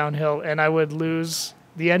on a downhill, and I would lose.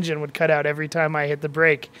 The engine would cut out every time I hit the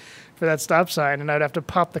brake for that stop sign, and I'd have to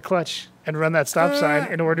pop the clutch and run that stop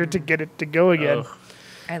sign in order to get it to go again. Ugh,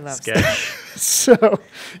 I love sketch. So,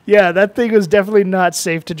 yeah, that thing was definitely not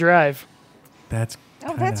safe to drive. That's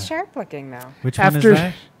Oh, that's kinda- sharp looking now. Which one After- is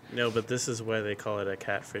that? No, but this is why they call it a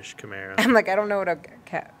catfish Camaro. I'm like, I don't know what a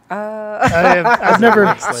cat. I've never,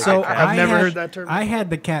 Looks like So a cat. I've I never had- heard that term. I had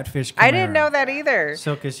the catfish Camaro. I didn't know that either.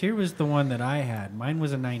 So, because here was the one that I had. Mine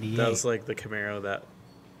was a 98. That was like the Camaro that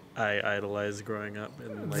I idolized growing up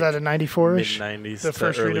in Is like that a 94-ish? mid 90s The to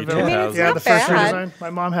first early redevelopment? I mean, it's 2000s. Yeah, not the first bad. redesign. My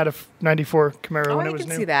mom had a 94 Camaro Oh, when I it was can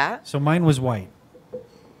new. see that. So mine was white.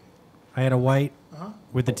 I had a white Uh-huh.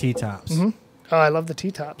 with the T-tops. Oh, I love the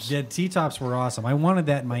T-tops. The T-tops were awesome. I wanted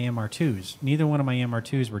that in my MR2s. Neither one of my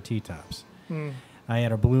MR2s were T-tops. I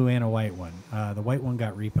had a blue and a white one. The white one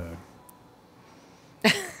got repoed.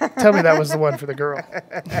 Tell me that was the one for the girl.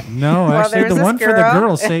 No, Well, actually, there's the this one for the girl.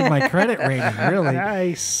 girl saved my credit rating, really.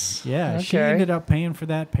 Nice. Yeah, she Okay. ended up paying for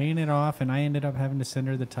that, paying it off, and I ended up having to send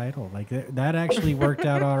her the title. Like, that actually worked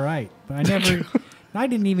out all right. But I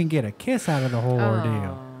didn't even get a kiss out of the whole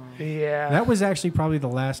ordeal. Yeah. That was actually probably the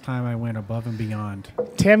last time I went above and beyond.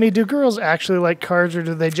 Tammy, do girls actually like cars, or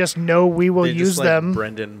do they just know we will They use just like them?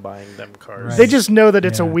 Brendan buying them cars. Right. They just know that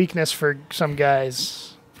it's a Yeah. weakness for some guys.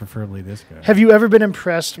 Preferably this guy. Have you ever been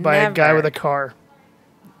impressed by a guy Never. with a car?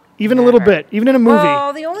 Even a little Never. bit. Even in a movie.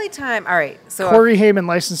 Well, the only time. All right, so Corey Haim,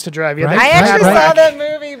 License to Drive. Yeah, Right. I Cadillac. actually saw Cadillac.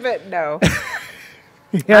 that movie, but no.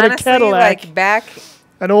 He had Honestly, a Cadillac, like back,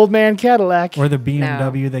 an old man Cadillac, Or the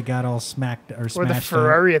BMW that got all smacked or or smashed the up.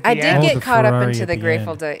 Ferrari at the I end. did Oh, get the caught up Ferrari into at the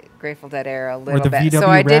the Grateful Dead era a little the bit. So VW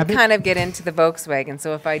I did Rabbit? kind of get into the Volkswagen.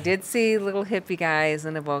 So if I did see little hippie guys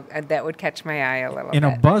in a that would catch my eye a little In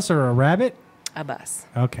bit. a bus or a Rabbit? A bus.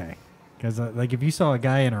 Okay. Because, like, if you saw a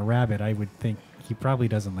guy in a Rabbit, I would think he probably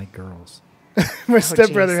doesn't like girls. My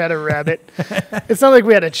stepbrother jeez. had a rabbit. It's not like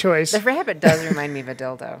we had a choice. The rabbit does remind me of a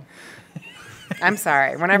dildo. I'm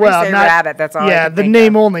sorry. Whenever Well, you say not- rabbit, that's all I Yeah, can the think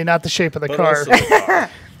name of. only, not the shape of the But car. also the car.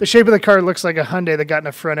 The shape of the car looks like a Hyundai that got in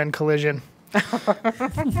a front end collision.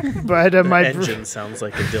 But The my engine sounds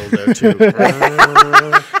like a dildo too.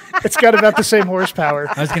 it's got about the same horsepower.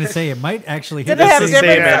 I was going to say, it might actually Did hit it the It's have the same.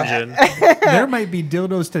 same different- engine. There might be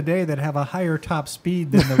dildos today that have a higher top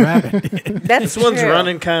speed than the Rabbit did. That's This one's true.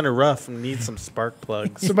 running kind of rough and needs some spark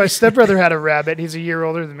plugs. So my stepbrother had a rabbit. He's a year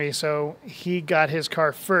older than me, so he got his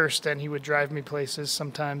car first, and he would drive me places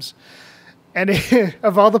sometimes. And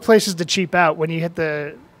of all the places to cheap out, when you hit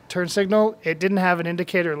the turn signal, it didn't have an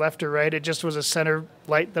indicator left or right. It just was a center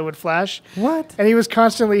light that would flash. What? And he was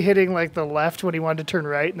constantly hitting like the left when he wanted to turn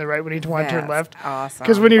right and the right when he wanted to turn That's left. Awesome.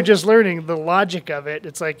 Because when you're just learning the logic of it,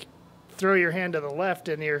 it's like throw your hand to the left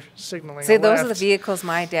and you're signaling See, a those left. are the vehicles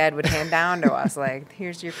my dad would hand down to us. Like,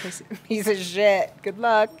 here's your piece of shit. Good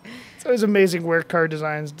luck. It's always amazing where car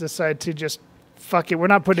designs decide to just fuck it. We're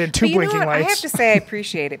not putting in two But you know blinking what? I have lights. to say I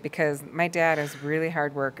appreciate it because my dad is a really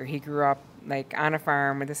hard worker. He grew up like on a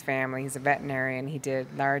farm with his family. He's a veterinarian. He did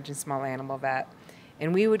large and small animal vet.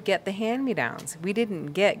 And we would get the hand-me-downs. We didn't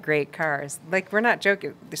get great cars. Like, we're not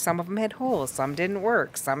joking. Some of them had holes. Some didn't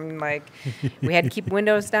work. Some, like, we had to keep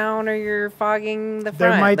windows down or you're fogging the front.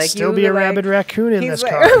 There might Like, still you be a were like- rabid raccoon in He's this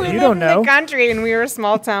like, car. we You lived don't in know. the country, and we were a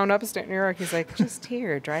small town upstate New York. He's like, just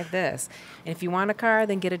here, drive this. And if you want a car,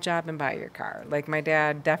 then get a job and buy your car. Like, my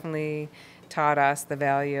dad definitely taught us the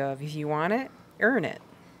value of if you want it, earn it.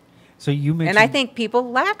 So you mentioned. And I think people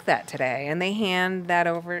lack that today, and they hand that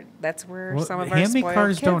over. That's where some of our hand-me spoiled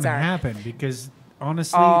cars kids don't are. happen because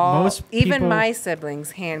honestly, All- most people. even my siblings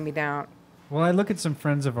hand me down. Well, I look at some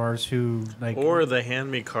friends of ours who like. Or the hand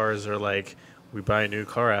me cars are like we buy a new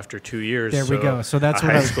car after 2 years. There we go. So that's a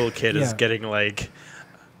what high I- school kid is yeah. getting like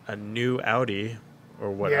a new Audi, or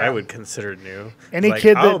what Yeah. I would consider new. Any It's like,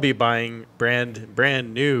 kid I'll that- be buying brand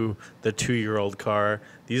new the 2-year-old car.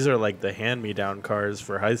 These are like the hand-me-down cars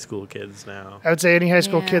for high school kids now. I would say any high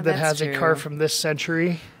school Yeah, kid that that's has a car true. from this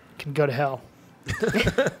century can go to hell.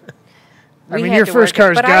 I We mean, had your to first work it,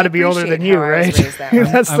 car's but I got to be older appreciate than you, how I was right? raised that way.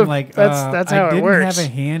 that's I'm like, that's how I it didn't works. have a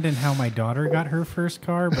hand in how my daughter got her first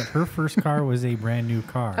car, but her first car was a brand new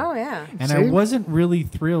car. Oh yeah. And I See? wasn't really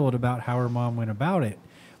thrilled about how her mom went about it.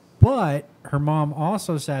 But her mom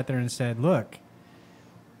also sat there and said, look,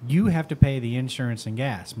 you have to pay the insurance and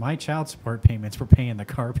gas. My child support payments were paying the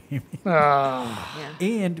car payment. Oh, Yeah.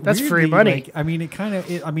 And That's free weirdly, money. like, I mean,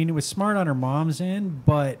 it was smart on her mom's end,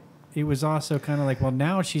 but it was also kind of like, well,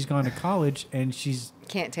 now she's gone to college and she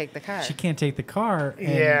Can't take the car. can't take the car. And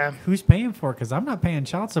Yeah. who's paying for it? Because I'm not paying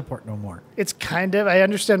child support no more. it's kind of. I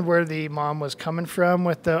understand where the mom was coming from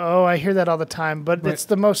with the. Oh, I hear that all the time, but Right. it's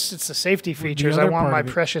the safety features. I other want part my of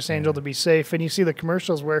it- precious angel yeah. to be safe. And you see the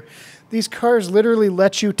commercials where these cars literally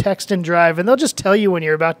let you text and drive, and they'll just tell you when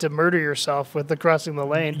you're about to murder yourself with the crossing the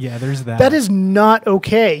lane. Yeah, there's that. That is not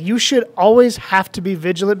okay. You should always have to be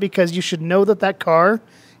vigilant because you should know that car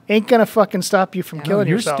ain't gonna fucking stop you from Yeah. killing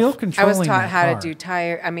You're yourself. still I controlling was taught that how car. to do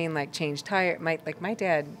change tire. My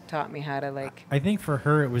dad taught me how to like. I think for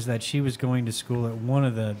her it was that she was going to school at one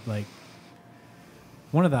of the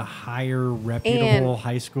higher reputable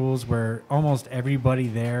high schools where almost everybody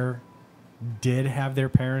there did have their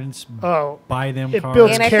parents Oh, buy them it cars.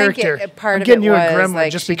 builds And I character. think part I'm of getting it you a was gremlin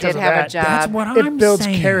like just she because did of have that. a job. That's what It I'm builds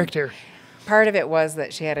saying. character. Part of it was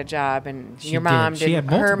that she had a job, and She your did. mom She had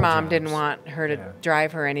didn't. Her multiple mom didn't jobs. want her to Yeah.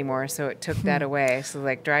 drive her anymore, so it took that away. So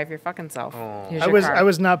like, drive your fucking self. Here's I your was car. I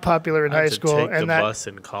was not popular in I had high to school, take the and that bus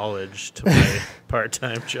in college to my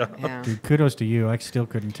part-time job. Yeah. Dude, kudos to you. I still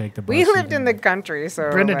couldn't take the bus. We lived even in the country, so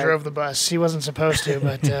Brenda like, drove the bus. He wasn't supposed to,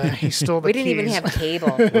 but he stole the We didn't even keys. have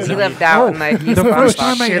cable. We lived out in like East the first Boston.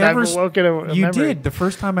 time I Shit, ever I've woken a You memory. did. The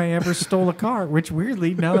first time I ever stole a car, which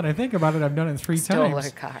weirdly, now that I think about it, I've done it 3 Stole times.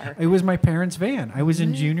 a car. It was my parents' van. I was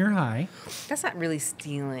in junior high. That's not really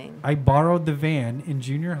stealing. I borrowed the van in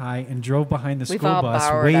junior high and drove behind the We've school all bus,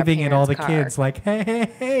 borrowed our waving at all the parents' kids like, hey, hey,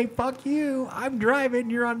 hey, fuck you. I'm driving.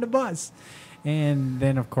 You're on the bus. And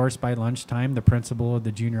then, of course, by lunchtime, the principal of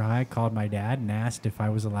the junior high called my dad and asked if I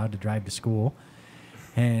was allowed to drive to school.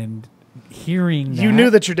 And hearing You knew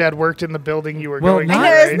that your dad worked in the building you were Well, going to. I not- know,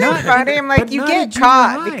 right? isn't that funny? I'm but like, you not get at junior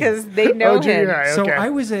caught high. because they know junior him. high. So Okay. I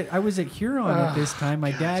was at Huron at this time.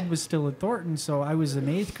 My dad was still at Thornton, so I was an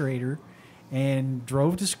 8th grader and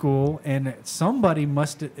drove to school. And somebody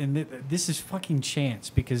must this is fucking chance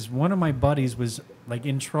because one of my buddies was like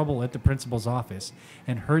in trouble at the principal's office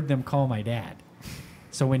and heard them call my dad.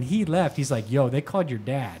 So when he left, he's like, "Yo, they called your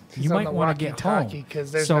dad. He's You on might the want to get home." walkie-talkie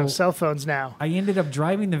because there's So no cell phones now. I ended up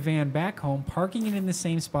driving the van back home, parking it in the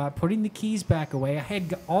same spot, putting the keys back away. I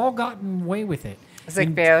had all gotten away with it. It's like,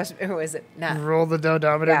 And- who is it? Not. Roll the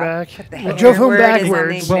odometer Yeah, back. put the I hair drove home where it is on the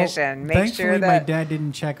backwards. ignition. Make thankfully, sure my that- dad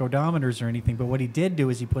didn't check odometers or anything, but what he did do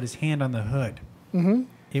is he put his hand on the hood. Mm-hmm.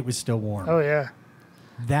 It was still warm. Oh yeah,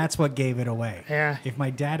 That's what gave it away. Yeah. If my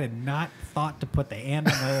dad had not thought to put the hand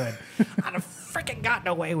on the hood, I'd have freaking gotten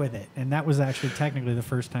away with it. And that was actually technically the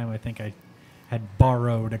first time I think I had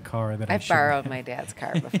borrowed a car that I I've shouldn't borrowed have. my dad's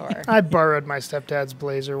car before. I borrowed my stepdad's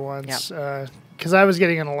Blazer once because I was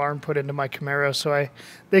getting an alarm put into my Camaro. So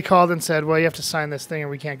they called and said, "Well, you have to sign this thing, or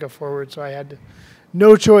we can't go forward." So I had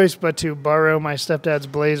no choice but to borrow my stepdad's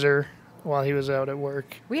Blazer while he was out at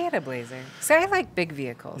work. We had a Blazer. So I like big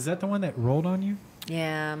vehicles. Is that the one that rolled on you?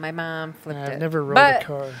 Yeah, my mom flipped it. I've never rode But- a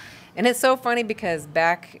car. And it's so funny because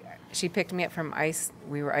she picked me up from ice.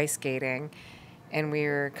 We were ice skating, and we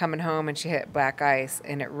were coming home, and she hit black ice,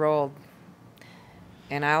 and it rolled.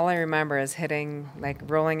 And all I remember is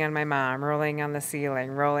rolling on my mom, rolling on the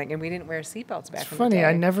ceiling, rolling, and we didn't wear seatbelts back It's in funny. the day.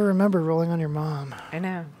 I never remember rolling on your mom. I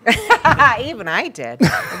know. Even I did.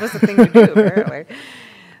 It was the thing to do, apparently.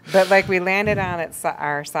 But like we landed on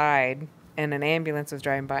our side, and an ambulance was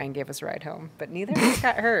driving by and gave us a ride home. But neither of us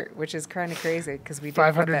got hurt, which is kind of crazy because we did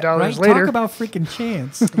have that- $500 Right? later. Talk about freaking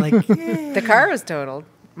chance. Like, yeah. The car was totaled.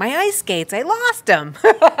 My ice skates, I lost them.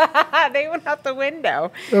 They went out the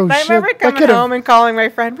window. Oh, But I shit. remember That coming could've- home and calling my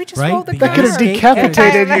friend. We just Right? rolled the That car. could've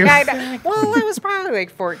decapitated you. Well, I was probably like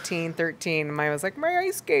 14, 13. And I was like, my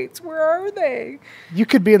ice skates, where are they? You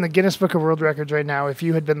could be in the Guinness Book of World Records right now if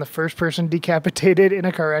you had been the first person decapitated in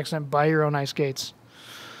a car accident by your own ice skates.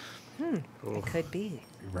 It could be.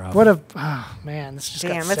 Rough. What a man! This just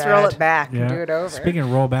Damn, got let's sad. roll it back Yeah. and do it over. Speaking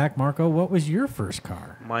of roll back, Marco, what was your first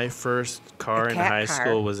car? My first car in cat high car.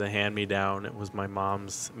 school was a hand-me-down. It was my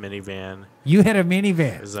mom's minivan. You had a It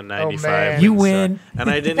minivan. was a man. 95. You Windsor. win. And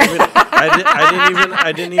I didn't even.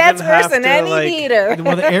 I didn't That's even have worse than to any like. beater.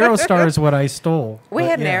 Well, the Aerostar is what I stole. We but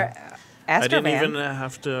had an yeah. I Astro didn't van. even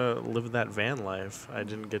have to live that van life. I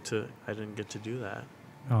didn't get to do that.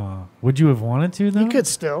 Oh, would you have wanted to though? You could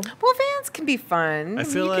still. Well, vans can be fun. I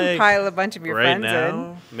feel you like can pile a bunch of your right friends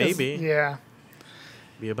now, maybe Yeah.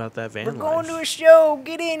 be about that van in. We're going to life. a show.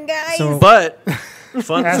 Get in, guys. So- But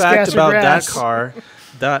fun Ask fact Gas or about Grass. that car,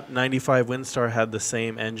 that 95 Windstar had the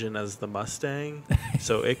same engine as the Mustang,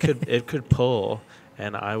 so it could pull.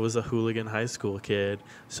 And I was a hooligan high school kid,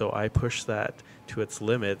 so I pushed that to its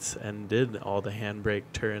limits and did all the handbrake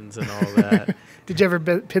turns and all that. Did you ever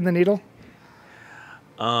pin the needle?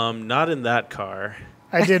 Not in that car.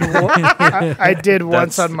 I did. I did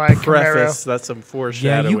once That's on my preface. Camaro. That's some yeah,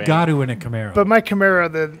 foreshadowing. you got to in a Camaro. But my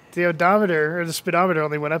Camaro, the odometer or the speedometer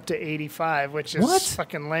only went up to 85, which is What?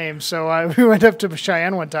 fucking lame. So we went up to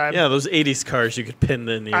Cheyenne one time. Yeah, those 80s cars, you could pin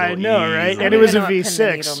the needle. I know, right? easily. And it was a I don't even know what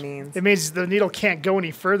pin the V6. needle means. It means the needle can't go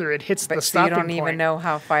any further. It hits the but so stopping you don't point. even know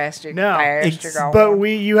how fast you're, No, you're going. But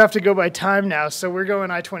you have to go by time now. So we're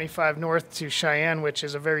going I-25 north to Cheyenne, which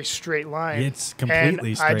is a very straight line. It's completely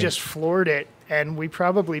and straight. I just floored it, and we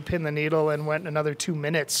probably pinned the needle and went another 2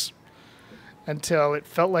 minutes until it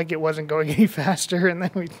felt like it wasn't going any faster, and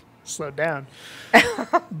then we slowed down.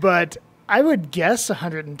 But I would guess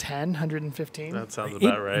 110, 115. That sounds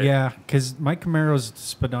about right. Yeah, because my Camaro's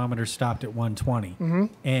speedometer stopped at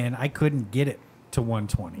 120, and I couldn't get it to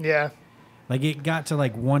 120. Yeah. Like it got to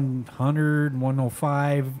like 100,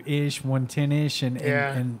 105-ish, 110-ish,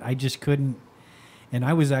 Yeah. and I just couldn't. And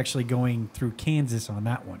I was actually going through Kansas on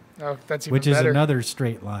that one, Oh, that's even which is better. another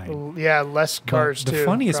straight line. Yeah, less But cars the too.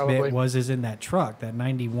 funniest probably. bit was in that truck, that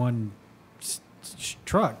 91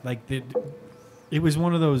 truck. Like it was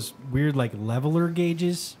one of those weird like leveler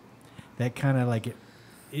gauges that kind of like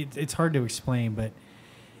it's hard to explain, but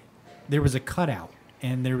there was a cutout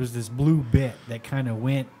and there was this blue bit that kind of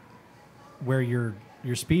went where your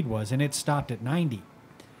speed was, and it stopped at 90.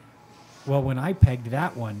 Well, when I pegged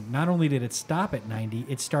that one, not only did it stop at 90,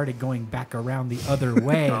 it started going back around the other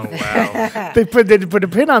way. Oh, wow. They put a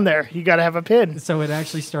pin on there. You got to have a pin. So it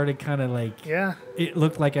actually started kind of like, Yeah. it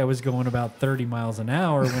looked like I was going about 30 miles an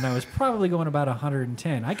hour when I was probably going about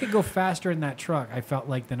 110. I could go faster in that truck, I felt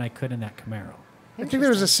like, than I could in that Camaro. I think there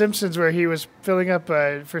was a Simpsons where he was filling up,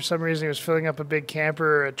 for some reason, he was filling up a big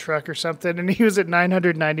camper or a truck or something, and he was at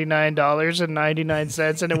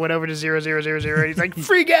 $999.99, and it went over to 0,000, and he's like,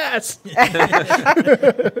 free gas!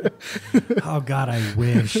 Oh, God, I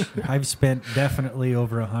wish. I've spent definitely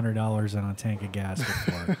over $100 on a tank of gas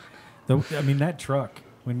before. I mean, that truck,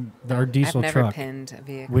 when our diesel I've never truck, pinned a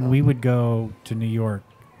vehicle. when we would go to New York,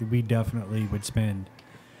 we definitely would spend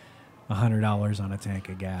 $100 on a tank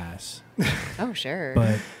of gas. Oh, sure.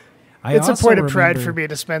 But I It's a also point of pride remember- for me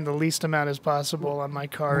to spend the least amount as possible on my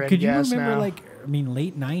car Well, and could you gas remember, now. like, I mean,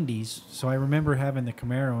 late 90s? So I remember having the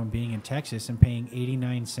Camaro and being in Texas and paying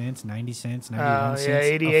 89 cents, 90 cents, 91 yeah, cents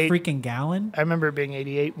 88. a freaking gallon. I remember it being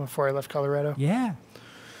 88 before I left Colorado. Yeah.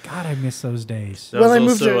 God, I miss those days. That Well, I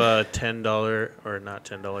was moved also a $10, or not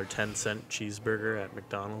 $10, 10-cent cheeseburger at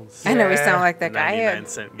McDonald's. I know we Yeah. sound like that guy.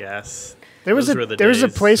 99-cent gas. There was Those were a the there was a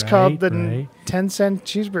days. place called the Right. 10-cent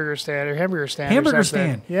cheeseburger stand or hamburger stand. or Hamburger something.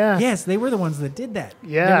 stand. Yeah. Yes, they were the ones that did that.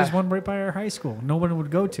 There Yeah. was one right by our high school. No one would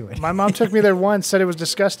go to it. My mom took me there once, said it was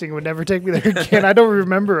disgusting, would never take me there again. I don't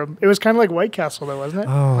remember them. It was kind of like White Castle, though, wasn't it?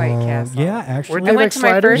 Oh, White Castle. Yeah, actually. Weren't I they went like to my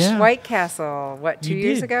sliders? first Yeah. White Castle, what, 2 You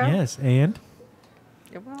years did, ago? Yes, and?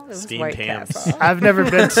 Well, it was Steamed White hams. Castle. I've never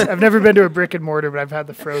been to a brick and mortar, but I've had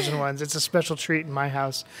the frozen ones. It's a special treat in my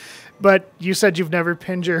house. But you said you've never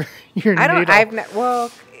pinned your I don't, needle.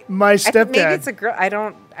 well, My I think maybe stepdad. it's a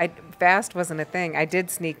girl. Fast wasn't a thing. I did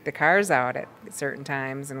sneak the cars out at certain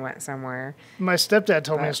times and went somewhere. My stepdad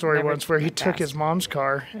told me a But story never once where he went took fast. his mom's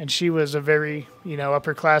car, and she was a very,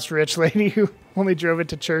 upper class rich lady who only drove it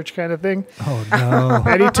to church kind of thing. Oh, no.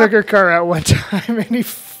 And he took her car out one time, and he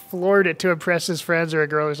floored it to impress his friends or a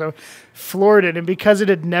girl or so. Floored it, and because it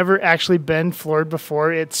had never actually been floored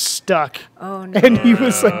before, it stuck. Oh no! And he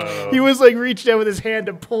was like reached out with his hand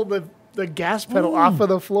to pull the gas pedal off of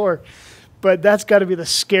the floor. But that's got to be the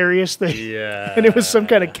scariest thing. Yeah. And it was some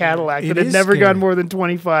kind of Cadillac It that had is never scary. gone more than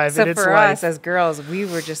 25 So in its for life. us as girls, we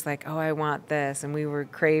were just like, "Oh, I want this," and we were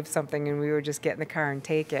crave something, and we would just get in the car and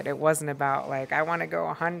take it. It wasn't about like, "I want to go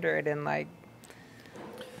 100," and like.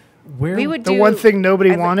 Where We would The do one thing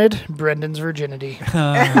nobody I thi- wanted, Brendan's virginity.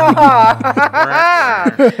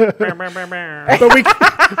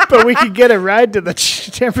 But we could get a ride to the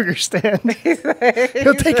hamburger stand.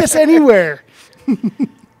 He'll take us anywhere.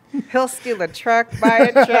 He'll steal a truck,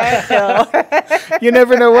 buy a truck. You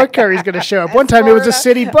never know what car he's going to show up. One time it was a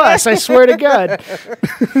city bus. I swear to God.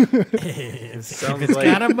 if Sounds it's like-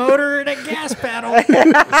 got a motor and a gas pedal.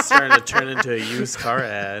 It's starting to turn into a used car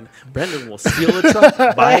ad. Brendan will steal a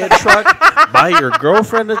truck, buy a truck, buy your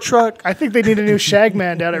girlfriend a truck. I think they need a new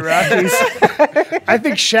Shagman down at Rockies. I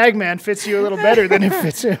think Shagman fits you a little better than it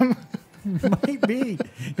fits him. Might be.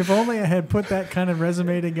 If only I had put that kind of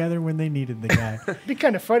resume together when they needed the guy. It'd be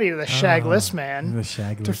kind of funny, the shagless man. The To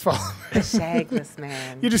shagless. fall. The shagless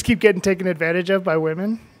man. You just keep getting taken advantage of by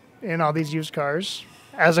women in all these used cars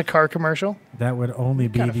as a car commercial. That would only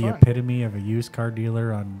be Kinda the fun. epitome of a used car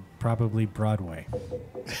dealer on probably Broadway.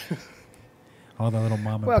 All the little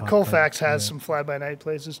mom and Well, pop Colfax type, has yeah. some fly-by-night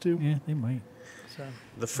places too. Yeah, they might. So.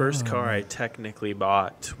 The first car I technically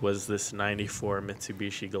bought was this 94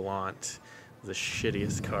 Mitsubishi Galant. The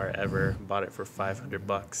shittiest car ever. Bought it for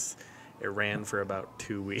 $500. It ran for about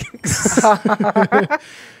 2 weeks.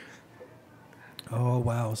 Oh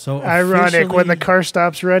wow! So Ironic, when the officially- car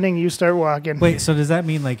stops running, you start walking. Wait, so does that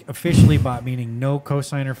mean like officially bought, meaning no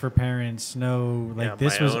cosigner for parents, no like Yeah,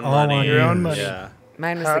 this my was own all money. on Your own yours. money. Yeah.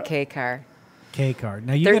 Mine was the K car. K card.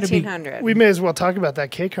 Now you got to be 1300. We may as well talk about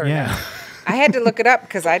that K car yeah. now. I had to look it up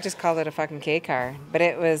because I just called it a fucking K car, but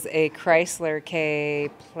it was a Chrysler K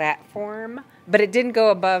platform. But it didn't go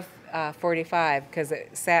above 45 because it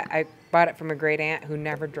sat. I bought it from a great aunt who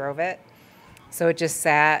never drove it, so it just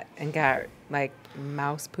sat and got like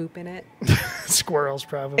mouse poop in it. Squirrels,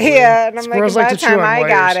 probably. Yeah, and I'm Squirrels like, by like the to chew time on I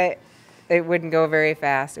got wires. it wouldn't go very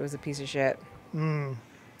fast. It was a piece of shit.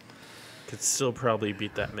 Could still probably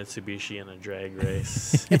beat that Mitsubishi in a drag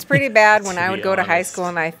race. It's pretty bad when To I be would go to high honest. school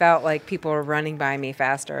and I felt like people were running by me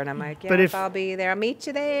faster, and I'm like, yeah, But if- I'll be there. I'll meet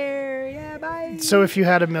you there. Yeah, bye. So if you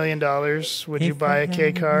had $1 million, would you If buy I a K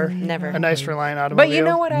had car? Never. A nice Reliant automobile? But you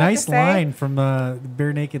know what I Nice have to say? line from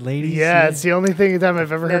Bare Naked Ladies. Yeah, it's the only time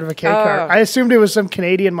I've ever heard of a K car. Oh. I assumed it was some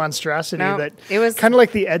Canadian monstrosity No, that it was kind of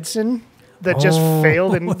like the Edson that just Oh,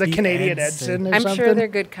 failed in the the Canadian Edson. Edson or I'm something. sure they're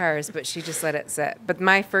good cars, but she just let it sit. But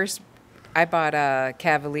I bought a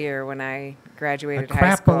Cavalier when I graduated A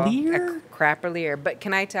high school. Crapalier? A Crapalier. But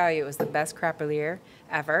can I tell you, it was the best Crapalier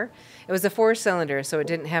ever. It was a 4-cylinder, so it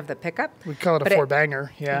didn't have the pickup. We call it a but it-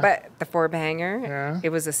 four-banger. Yeah. But the 4-banger, Yeah. it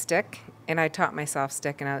was a stick, and I taught myself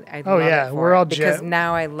stick, and I Oh, love yeah, it for we're it all because jet-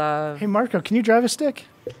 now I love. Hey, Marco, can you drive a stick?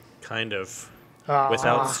 Kind of. Aw.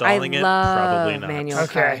 Without I stalling it, love probably not. manual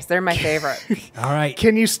Okay. cars. They're my favorite. All right.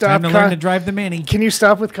 Can you stop? Time to learn to drive the Mini. Can you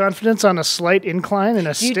stop with confidence on a slight incline and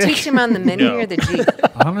a Do you stick? teach them on the Mini No. or the Jeep?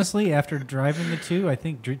 Honestly, after driving the two, I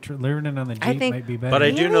think learning on the Jeep I think- might be better. But I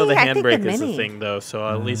do know the Really? I think the handbrake is the Mini. thing, though, so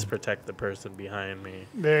I'll at least protect the person behind me.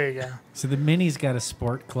 There you go. So the Mini's got a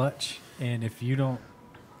sport clutch, and if you don't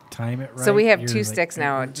time it right, So we have you're two like- sticks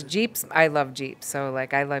now. Jeeps, I love Jeeps. So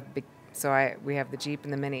like I love big. So we have the Jeep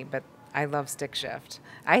and the Mini, but I love stick shift.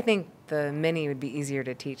 I think the Mini would be easier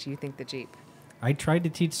to teach. You think the Jeep? I tried to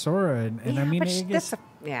teach Sora, and yeah, I mean, but I guess.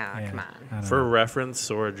 yeah, yeah, come I on. don't For know. reference,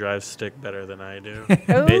 Sora drives stick better than I do,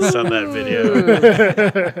 based on that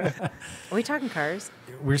video. Are we talking cars?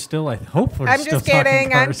 We're still, I hope we're I'm still just kidding.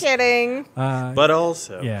 talking I'm cars. kidding. But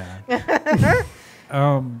also, Yeah.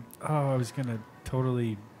 I was gonna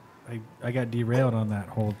totally. I got derailed on that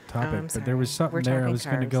whole topic, I'm but there was sorry. something We're there I talking was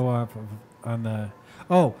gonna cars. go off of on the.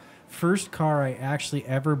 Oh, first car I actually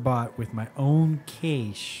ever bought with my own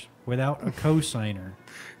cash without a cosigner.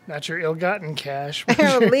 Not your ill-gotten cash.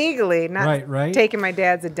 Legally, not Right. taking my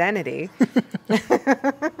dad's identity.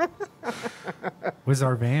 Was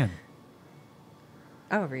our van.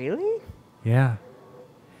 Oh, really? Yeah.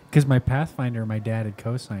 Because my Pathfinder, my dad had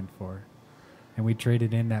co-signed for, and we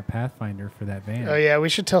traded in that Pathfinder for that van. Oh yeah, we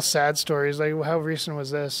should tell sad stories. Like, how recent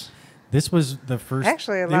was this? This was the first.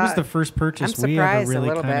 Actually, a It was lot. the first I'm purchase we ever surprised a really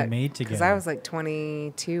little kind of bit made together. because I was like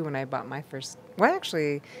 22 when I bought my first. Well,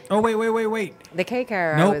 actually, Oh wait! the K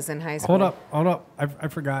car Nope. I was in high school. Hold up! I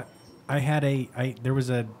forgot. I had there was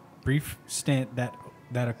a brief stint that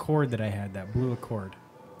Accord that I had, that blue Accord.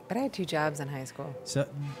 But I had 2 jobs in high school. So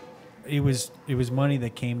it was money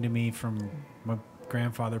that came to me from my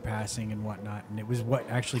grandfather passing and whatnot, and it was what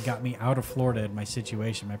actually got me out of Florida in my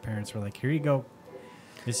situation. My parents were like, "Here you go.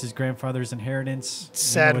 This is grandfather's inheritance."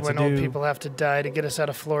 It's You know sad what when to old do." people have to die to get us out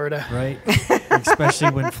of Florida. Right?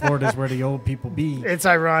 Especially when Florida's where the old people be. It's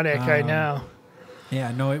ironic, I know.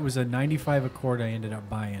 Yeah, no, it was a 95 Accord I ended up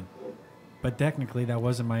buying. But technically that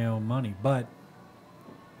wasn't my own money. But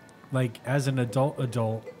like as an adult,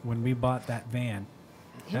 when we bought that van,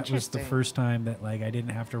 that was the Interesting. first time that like I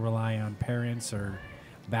didn't have to rely on parents or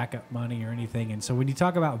backup money or anything. And so when you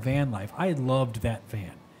talk about van life, I loved that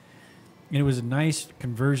van. And it was a nice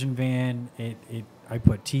conversion van. I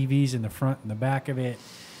put TVs in the front and the back of it.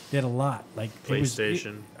 Did a lot. Like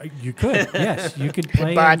PlayStation. You could, yes, you could play.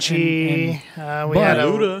 Hibachi. We had a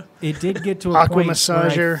Luda. It did get to a Aqua point where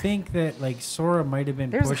massager. I think that like Sora might have been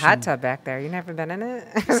There's a pushing. hot tub back there. You never been in it?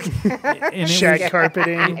 And it shag was,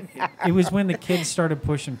 carpeting. it was when the kids started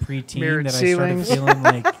pushing preteen Mirrored that ceilings. I started feeling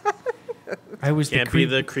like I was Can't the be creep.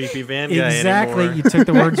 the creepy van guy Exactly, anymore. you took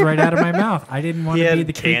the words right out of my mouth. I didn't want He to be had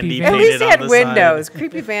the creepy candy At van. painted least it on had the windows. side.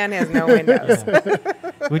 Creepy van has no windows.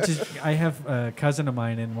 Which is, I have a cousin of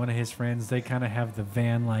mine and one of his friends. They kind of have the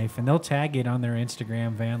van life, and they'll tag it on their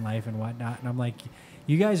Instagram, van life and whatnot. And I'm like,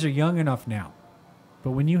 you guys are young enough now,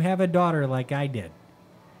 but when you have a daughter like I did,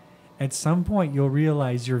 at some point you'll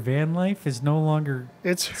realize your van life is no longer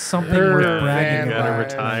It's something her worth bragging van You gotta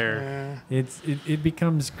life. retire. it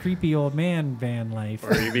becomes creepy old man van life.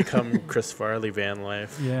 Or you become Chris Farley van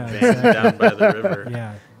life. Yeah, Van exactly. down by the river.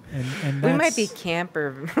 Yeah, and We might be that's-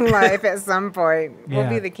 camper life at some point. We'll Yeah.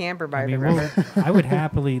 be the camper by I the mean, river. I would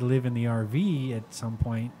happily live in the RV at some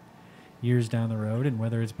point, years down the road, and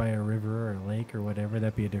whether it's by a river or a lake or whatever,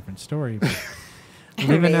 that'd be a different story. But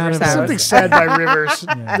living out of Neighbor's house. Something sad by rivers.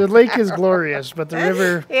 Yeah. The lake is glorious, but the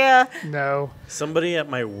river, Yeah. no. Somebody at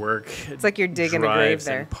my work It's like you're digging a grave drives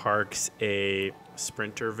there. and parks a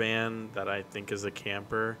Sprinter van that I think is a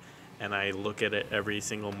camper, and I look at it every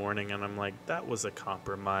single morning and I'm like, that was a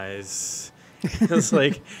compromise. It's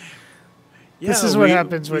like, yeah, This is what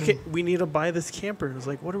happens we, when- we need to buy this camper. It's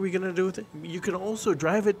like, what are we gonna do with it? You can also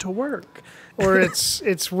drive it to work. Or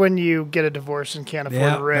it's when you get a divorce and can't afford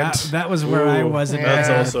yeah, rent. that was where I Ooh, was. In That's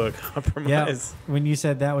Yeah. also a yeah. compromise. When you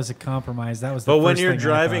said that was a compromise, that was. The But when first you're thing I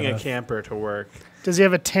driving thought a of. camper to work, Does he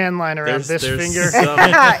have a tan line around this finger?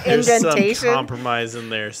 there's some Indentation. compromise in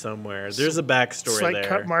there somewhere. There's a backstory Slight there.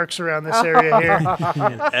 cut marks around this area here.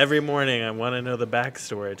 And every morning, I want to know the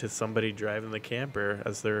backstory to somebody driving the camper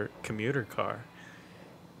as their commuter car.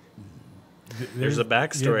 There's a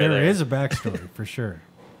backstory There there. is a backstory for sure.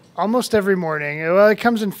 Almost every morning. Well, it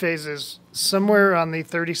comes in phases. Somewhere on the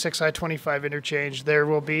 36 I-25 interchange, there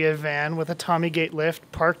will be a van with a Tommy Gate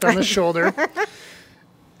lift parked on the shoulder.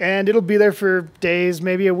 And it'll be there for days,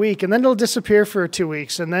 maybe a week. And then it'll disappear for 2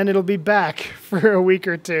 weeks. And then it'll be back for a week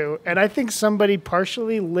or two. And I think somebody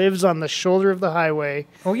partially lives on the shoulder of the highway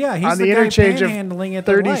Oh yeah, he's on the the guy interchange of panhandling at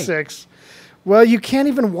the light. 36. Well, you can't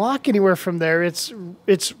even walk anywhere from there. It's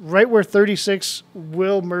right where 36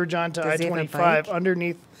 will merge onto Does he have a I-25 bike?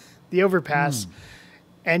 underneath the overpass.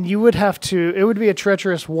 And you would have to, it would be a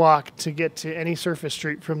treacherous walk to get to any surface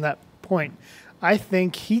street from that point. I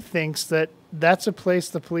think he thinks that that's a place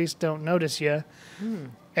the police don't notice you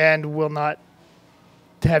and will not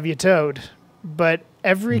have you towed. But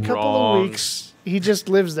every couple Wrong. of weeks, he just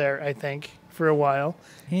lives there, I think, for a while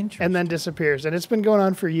Interesting. and then disappears. And it's been going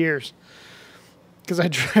on for years because I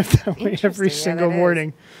drive that way Interesting. every Yeah, single that is.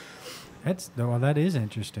 morning. that is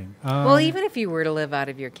interesting. Well, even if you were to live out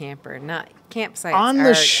of your camper, not campsites On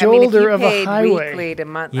the are, shoulder I of mean, a if you paid highway. weekly to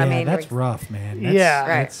month. yeah, I mean, that's like, rough, man. That's, Yeah.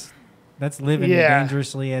 Right. That's living Yeah.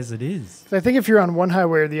 dangerously as it is. So I think if you're on one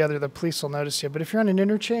highway or the other, the police will notice you. But if you're on an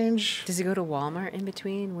interchange, does he go to Walmart in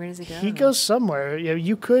between? Where does he go? he goes somewhere.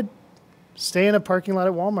 You could stay in a parking lot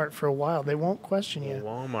at Walmart for a while. They won't question you.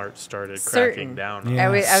 Walmart started Certain. cracking down. Yeah. I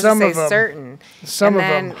was Some going of to say 'em. certain. Some and of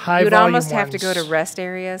then them, high you would volume almost have to go to ones. rest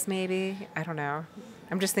areas, maybe. I don't know.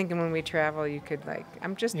 I'm just thinking when we travel, you could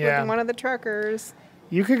I'm just Yeah. looking one of the truckers.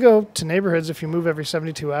 You could go to neighborhoods if you move every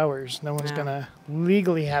 72 hours. No one's Yeah. going to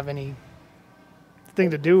legally have any thing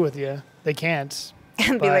to do with you. They can't.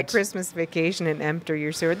 And be like But- Christmas Vacation and empty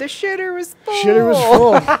your sewer. The shitter was full. Shitter was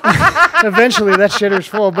full. Eventually, that shitter's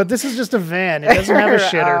full. But this is just a van. It doesn't have a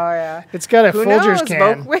shitter. Oh, yeah. It's got a Who Folgers knows?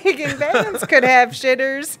 can. Volkswagen vans could have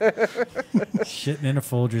shitters. Shitting in a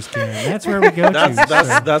Folgers can. That's where we go That's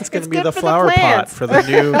to that's going It's to be good the for the flower pot plants. for the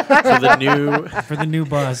new for the new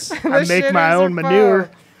bus. I make my own manure.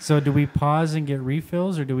 So do we pause and get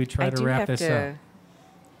refills, or do we try I to do wrap have this to up?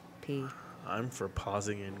 pee. I'm for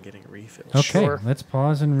pausing and getting refills. Okay, Sure. let's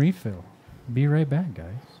pause and refill. Be right back,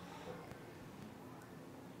 guys.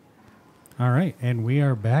 All right, and we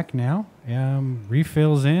are back now.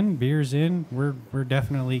 Refills in, beers in. We're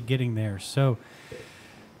definitely getting there. So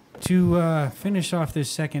to finish off this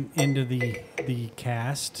second end of the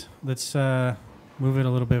cast, let's move it a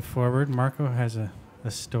little bit forward. Marco has a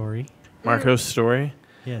story. Marco's story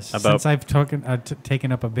Yes, About- since I've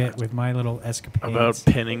taken up a bit with my little escapades. about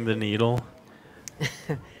pinning the needle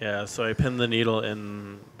Yeah, so I pinned the needle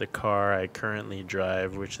in the car I currently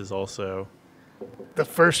drive, which is also, The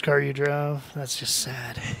first car you drove. That's just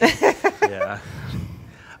sad. yeah.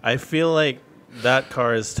 I feel like that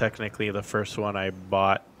car is technically the first one I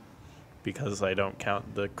bought because I don't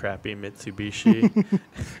count the crappy Mitsubishi.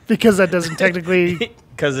 Because that doesn't technically.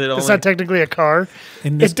 Because It's not technically a car.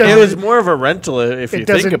 In this It doesn't- it was more of a rental if you It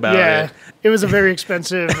doesn't. think about yeah, it. it was a very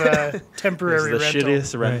expensive It was temporary the rental.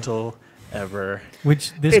 shittiest rental ever.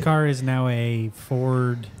 which this It- car is now a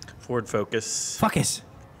Ford Ford Focus. Focus.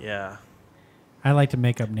 Yeah. I like to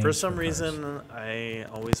make up names. For some cars. reason, I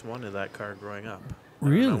always wanted that car growing up. I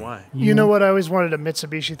Really? don't know why. You know what? I always wanted a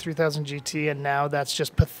Mitsubishi 3000 GT, and now that's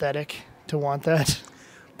just pathetic to want that.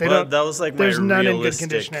 They But don't. that was like my There's none in good realistic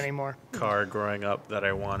condition anymore. car growing up that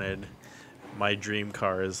I wanted. My dream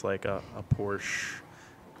car is like a Porsche.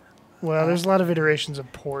 Well, there's a lot of iterations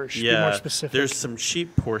of Porsche. Be more Yeah, specific. there's some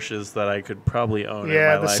cheap Porsches that I could probably own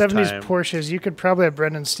Yeah, in the my 70s lifetime. Porsches. You could probably have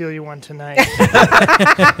Brendan steal you one tonight.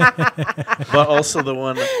 But also the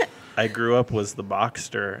one I grew up was the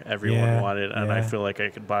Boxster everyone Yeah, wanted, and I yeah. feel like I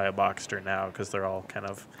could buy a Boxster now because they're all kind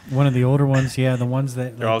of One of the older ones, yeah, the ones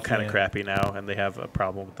that they're all like, kind of yeah. crappy now, and they have a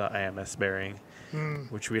problem with the IMS bearing, Hmm.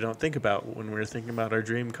 which we don't think about when we're thinking about our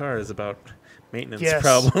dream car is about maintenance Yes.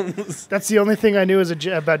 problems. That's the only thing I knew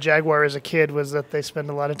about Jaguar as a kid was that they spend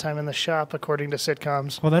a lot of time in the shop, according to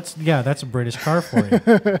sitcoms. Well, that's a British car for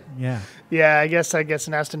you. Yeah, Yeah, I guess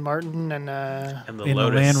an Aston Martin and And the in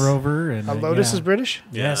Lotus. the Land Rover and a Lotus yeah. is British.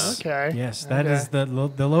 Yes. Okay. Yes, that Okay. is the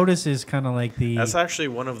Lotus is kind of like the That's actually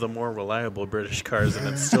one of the more reliable British cars, and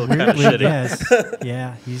it's still kind of weirdly, shitty. yes,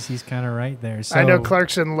 yeah, he's kind of right there. So I know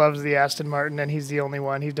Clarkson loves the Aston Martin, and he's the only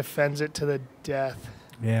one. He defends it to the death.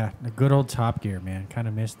 Yeah, the good old Top Gear, man. Kind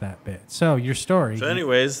of missed that bit. So your story. So,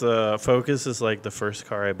 anyways, the Focus is like the first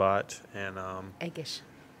car I bought, and Eggish.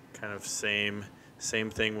 kind of same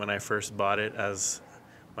thing when I first bought it as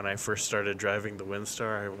when I first started driving the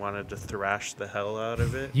Windstar. I wanted to thrash the hell out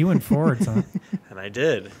of it, You and Fords, huh? and I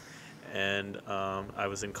did. And I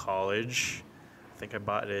was in college. I think I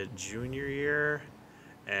bought it junior year,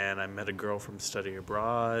 and I met a girl from study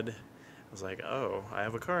abroad. I was like, oh, I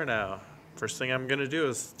have a car now. First thing I'm going to do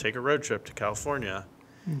is take a road trip to California.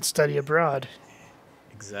 And study abroad.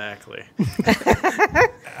 Exactly.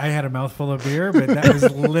 I had a mouthful of beer, but that was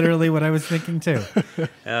literally what I was thinking too.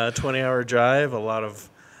 20-hour drive,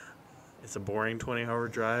 it's a boring 20-hour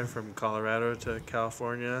drive from Colorado to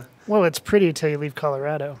California. Well, it's pretty till you leave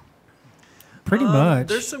Colorado. Pretty much.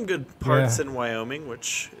 There's some good parts Yeah. in Wyoming,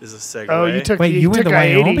 which is a segue. Oh, you took Wait, you went took the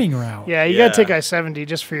I-80. Wyoming route. Yeah, you Yeah. got to take I-70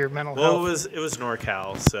 just for your mental Well, health. it was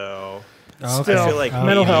NorCal, so Oh, Still, I feel like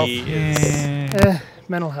mental health. 80 is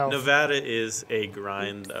Mental health. Nevada is a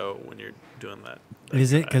grind though when you're doing that.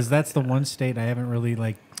 Is it? Because that's the one state I haven't really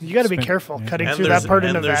like. You got to be spent- careful yeah. cutting And through there's, that part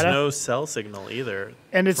of and there's Nevada. no cell signal either.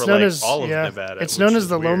 And it's for, known like, as all of Nevada, It's which known as is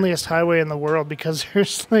the weird. loneliest highway in the world because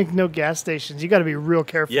there's like no gas stations. You got to be real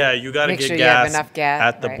careful. Yeah, you got to Make get sure you have gas, enough gas,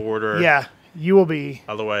 at the right. border. Yeah, you will be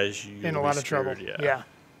Otherwise, you in a lot of trouble. Yeah.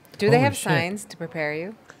 Do they Holy have shit. signs to prepare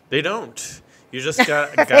you? They don't. You just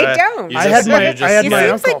got. They don't. You I just, had my- you I just had It my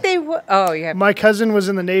got- seems uncle. like they would. Oh, you have. My cousin was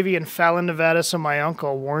in the Navy in Fallon, Nevada, so my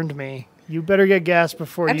uncle warned me, you better get gas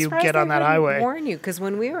before I'm you surprised get they on that wouldn't highway. Warn you, because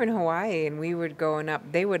when we were in Hawaii and we were going up,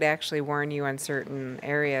 they would actually warn you on certain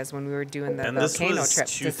areas when we were doing the And this volcano was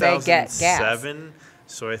trips to say get gas. 2007,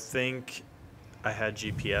 so I think I had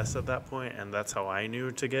GPS at that point, and that's how I knew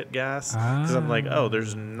to get gas. Because I'm like, oh,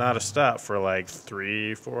 there's not a stop for like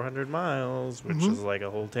 400 miles, which Mm-hmm. is like a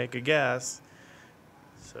whole tank of gas.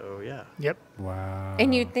 So yeah, Yep. Wow.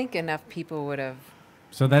 And you'd think enough people would have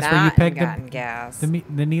So that's where you not pegged gotten the, gas.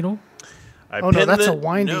 the needle. I Oh, no, pinned that's the, a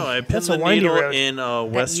windy- No, I pinned that's a the windy needle road. in That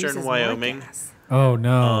western uses more Wyoming. gas. Oh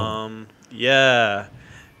no, Yeah,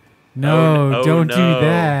 no! oh, Don't no. do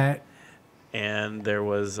that. and there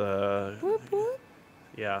was a Whoop, whoop.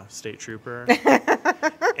 state trooper,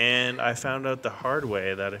 and I found out the hard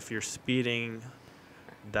way that if you're speeding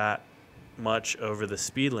that much over the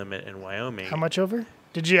speed limit in Wyoming, How much over?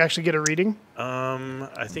 Did you actually get a reading?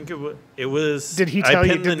 I think it was. Did he I tell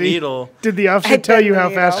you? pinned the Did the needle. Did the officer I tell you pinned how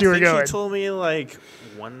the fast needle. you I were think going? he told me like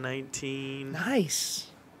 119 Nice.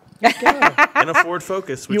 in a Ford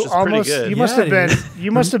Focus, which You is almost. pretty good. You must Yeah, have been. dude.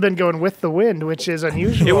 You must have been going with the wind, which is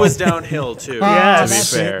unusual. It was downhill too. Yeah, to be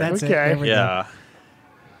that's fair. That's it. Okay. There we go. Yeah.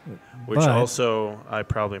 Which But- also I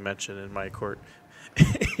probably mentioned in my court.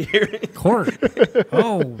 Court.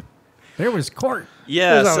 Oh, there was court.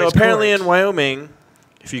 Yeah, There's so always apparently court. in Wyoming,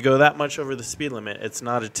 if you go that much over the speed limit, it's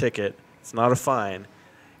not a ticket, it's not a fine,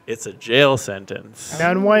 it's a jail sentence.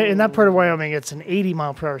 Now in that part of Wyoming, it's an 80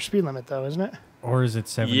 mile per hour speed limit, though, isn't it? Or is it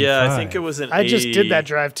 75? Yeah, I think it was an I 80, just did that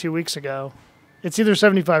drive 2 weeks ago. It's either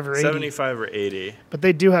 75 or 80. 75 or 80. But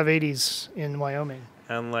they do have 80s in Wyoming.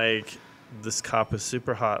 And like this cop is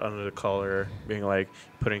super hot under the collar, being like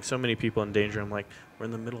putting so many people in danger. I'm like, we're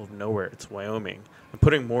in the middle of nowhere. It's Wyoming. I'm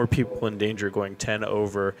putting more people in danger going 10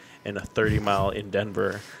 over in a 30 mile in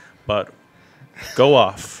Denver. But go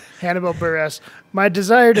off. Hannibal Buress, my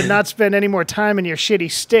desire to not spend any more time in your shitty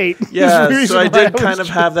state. is the Yeah, so reason I why did was kind of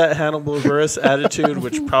have that Hannibal Buress attitude,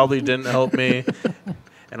 which probably didn't help me.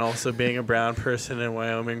 And also being a brown person in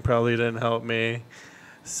Wyoming probably didn't help me.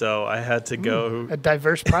 So I had to go. a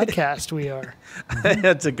diverse podcast we are. I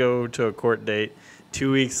had to go to a court date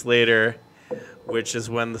 2 weeks later, which is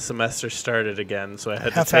when the semester started again. So I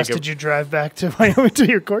had How to fast take did you drive back to Wyoming to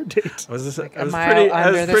your court date? I was, Like I a was mile pretty, I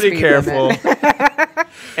under was the pretty speed careful. limit.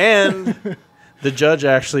 And the judge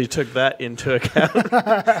actually took that into account.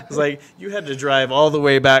 It was like, you had to drive all the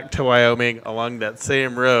way back to Wyoming along that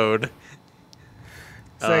same road.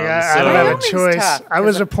 It's like, Um, I don't so- have a Wyoming's choice. tough, I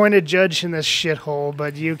was 'cause appointed judge in this shithole,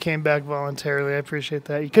 but you came back voluntarily. I appreciate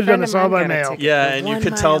that. You could have Friend done of this all mine by got a mail. ticket. Yeah, for and you 1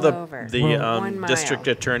 could tell mile over. Well, 1 mile. district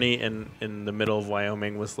attorney in the middle of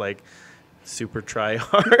Wyoming was like super try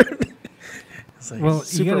hard. It's like, Well, you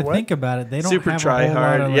Super got to what? think about it. They don't super have try a whole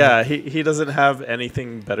hard. lot of, Yeah, he doesn't have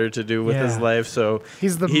anything better to do with his Yeah. life, so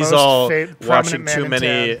He's the he's most all prominent watching man too in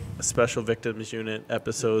many town. special victims unit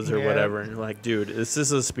episodes or Yeah. whatever, and you're like, dude, this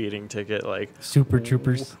is a speeding ticket, like Super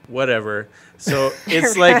Troopers. whatever. So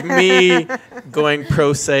it's like me going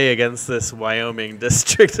pro se against this Wyoming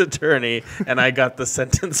district attorney, and I got the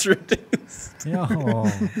sentence reduced. Yeah,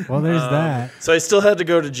 well, there's that. So I still had to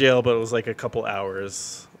go to jail, but it was like a couple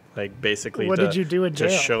hours. Like basically, What to, did you do in to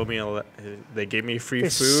jail? show me? They gave me free They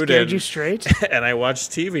food, scared and you straight? and I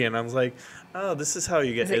watched TV, and I was like, oh, this is how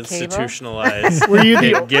you get Is it cable? institutionalized. Were you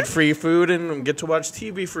the get free food and get to watch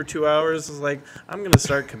TV for 2 hours. I was like, I'm going to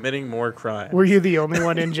start committing more crime. Were you the only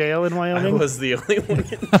one in jail in I Wyoming? was the only one.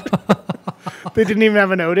 They didn't even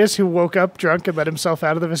have a notice who woke up drunk and let himself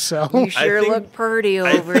out of his cell. You sure think- look pretty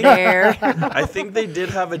over there. I think they did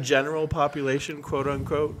have a general population, quote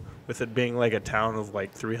unquote, with it being like a town of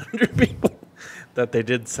like 300 people that they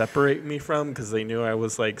did separate me from because they knew I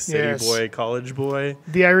was like city Yes. boy, college boy.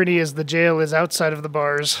 The irony is the jail is outside of the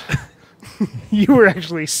bars. You were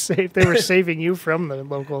actually safe. They were saving you from the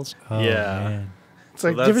locals. Oh, Yeah. man. It's So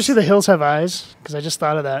like, do you ever that's- see The Hills Have Eyes? Because I just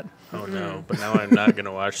thought of that. Oh no, but now I'm not going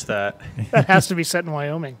to watch that. That has to be set in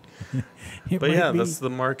Wyoming. It But might yeah, be. that's the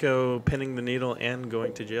Marco pinning the needle and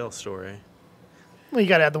going to jail story. Well, you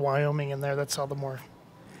got to add the Wyoming in there. That's all the more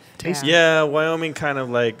tasty. Yeah, Wyoming kind of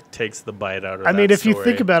like takes the bite out of I mean, that if you story.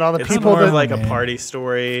 think about all the it's people more that of like Man. a party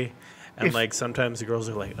story, and If- like sometimes the girls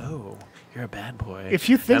are like, "Oh, you're a bad boy." If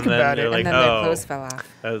you think And then about you're it- like, and then their "Oh, clothes fell off.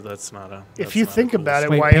 that's not a." If that's you not a think cool about it,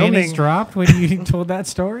 story." Wait, panties Wyoming- dropped when you told that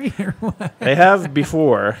story? Or what? They have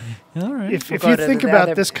before. All right. If We'll you go to think the about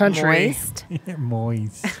other this country, moist.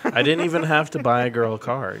 Moist. I didn't even have to buy a girl a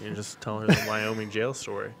car. You just tell her the Wyoming jail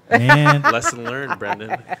story. Man, Lesson learned,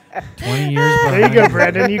 Brendan. 20 years behind. there you go,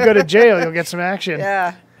 Brandon. You go to jail, you'll get some action.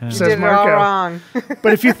 Yeah, you Says did it all Marco. wrong.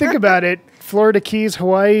 But if you think about it, Florida Keys,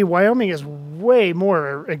 Hawaii, Wyoming is way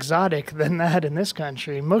more exotic than that in this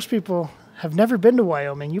country. Most people have never been to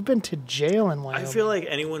Wyoming. You've been to jail in I Wyoming. feel like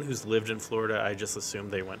anyone who's lived in Florida, I just assume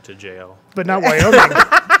they went to jail. but not Wyoming.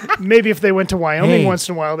 Maybe if they went to Wyoming Hey. once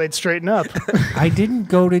in a while, they'd straighten up. I didn't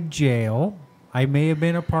go to jail. I may have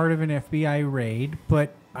been a part of an FBI raid,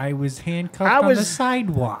 but I was handcuffed I on the was-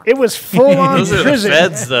 sidewalk. It was full on Those are the prison.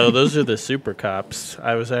 feds, though. Those are the super cops.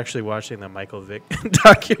 I was actually watching the Michael Vick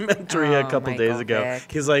documentary a Oh, couple days Michael ago.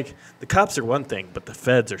 Vick. He's like, the cops are one thing, but the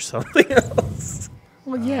feds are something else.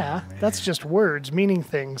 Well, yeah, that's just words meaning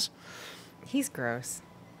things. He's gross.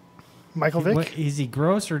 Michael Vick? What, is he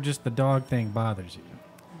gross or just the dog thing bothers you?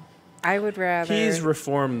 I would rather. He's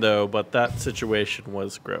reformed, though, but that situation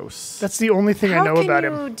was gross. That's the only thing How I know can about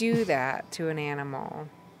you him. do that to an animal?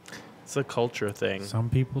 It's a culture thing. Some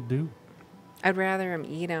people do. I'd rather him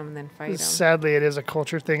eat him than fight him. Sadly, it is a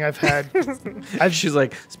culture thing I've had. She's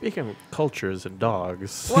like, speaking of cultures and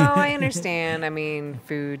dogs. Well, I understand. I mean,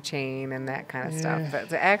 food chain and that kind of stuff, but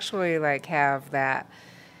to actually like have that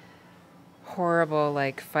horrible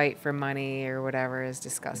like fight for money or whatever is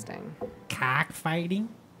disgusting. Cockfighting?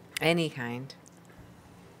 Any kind.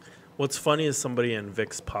 What's funny is somebody in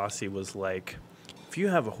Vic's posse was like, if you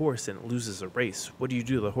have a horse and it loses a race, what do you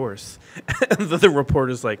do to the horse? And the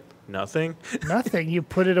reporter's like, nothing. Nothing. You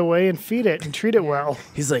put it away and feed it and treat it well.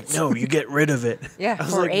 He's like, no, you get rid of it. Yeah, I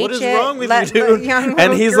was or like, what is H it, wrong with let you, the dude? young And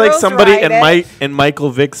little he's like girls somebody ride it. in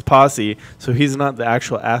Michael Vick's posse, so he's not the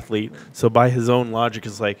actual athlete. So by his own logic,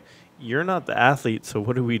 is like, you're not the athlete, so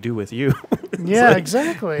what do we do with you? Yeah, like,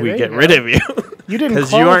 exactly. we There get you rid go. of you You didn't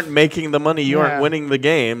because you aren't making the money. You Yeah. aren't winning the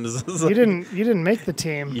games. It's You like, didn't make the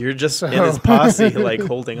team. You're just So- in his posse, like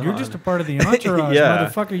holding on. You're just a part of the entourage, Yeah.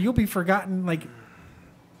 motherfucker. You'll be forgotten like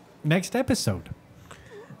next episode,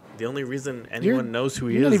 The only reason anyone knows who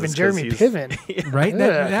he You're is not even is 'cause Jeremy he's- Piven. right?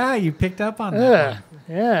 Yeah. Yeah, you picked up on Yeah, that.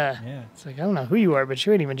 yeah. Yeah. It's like I don't know who you are, but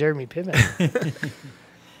you ain't even Jeremy Piven.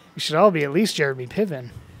 We should all be at least Jeremy Piven.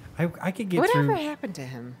 I could get Whatever through happened to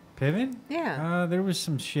him? Piven. Yeah. There was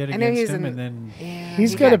some shit I know against he's him, in- and then Yeah,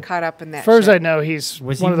 He's he got got a- caught up in that. As far as I shit. know, he's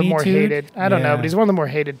Was one he of the more Me Too'd? hated. I don't know, Yeah. but he's one of the more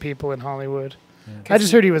hated people in Hollywood. Yeah. I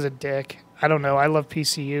just heard he was a dick. I don't know. I love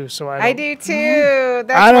PCU, so I don't, do too.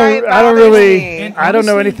 That's I why it don't. I don't bothers really. me. And I don't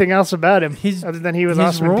know honestly, anything else about him his- other than he was his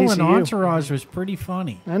awesome in role in PCU. Entourage was pretty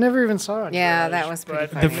funny. I never even saw it. Yeah, that was pretty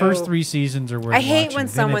but funny. The I first know. 3 seasons are worth I hate watching, when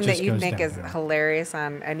then it someone that just you goes think is downhill. hilarious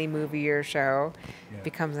on any movie or show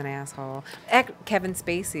becomes an asshole. Kevin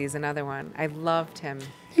Spacey is another one. I loved him.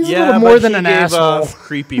 He's a yeah, little more but than he an gave asshole. off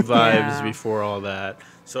creepy vibes Yeah. before all that.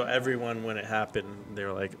 So everyone, when it happened, they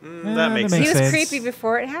were like, that "That makes makes sense." He was sense. creepy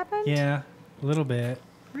before it happened. Yeah, a little bit.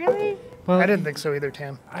 Really? Well, I didn't think so either,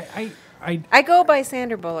 Tam. I go by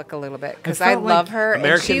Sandra Bullock a little bit because I felt like love her. and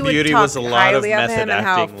American she would Beauty talk was a lot of highly of method him and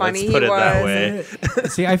how acting. funny Let's put he it was. that way.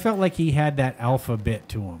 See, I felt like he had that alpha bit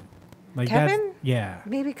to him. Like that's- Kevin? yeah,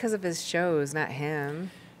 Maybe because of his shows, not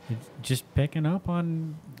him. just picking up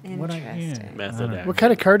on what I Interesting. Method I don't know. acting. What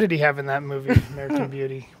kind of car did he have in that movie, American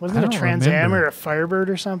Beauty? Wasn't I it a don't Trans Am remember. or a Firebird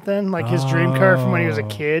or something? Like his dream car from when he was a Oh.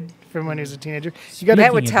 kid, from when he was a teenager. He got That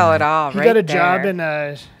a, would Speaking tell of it that, all, he right got a job there. in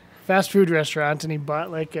a fast food restaurant, and he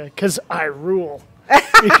bought like a because I rule.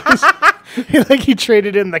 Because he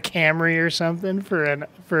traded in the Camry or something for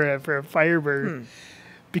a Firebird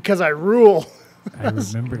because I rule. I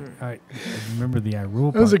remember. I remember the I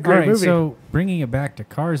Rule. That was a part. great All right, movie. So bringing it back to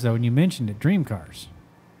cars, though, and you mentioned it, dream cars.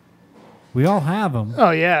 We all have them. Oh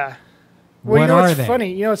yeah. Well, What you know are what's they?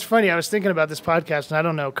 funny? You know what's funny? I was thinking about this podcast, and I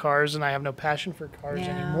don't know cars, and I have no passion for cars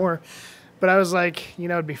Yeah. anymore. But I was like, you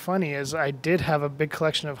know, it'd be funny is I did have a big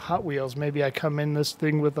collection of Hot Wheels. Maybe I come in this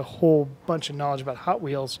thing with a whole bunch of knowledge about Hot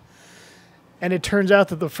Wheels. And it turns out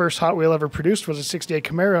that the first Hot Wheel ever produced was a 68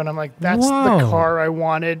 Camaro. And I'm like, that's Whoa. the car I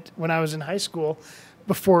wanted when I was in high school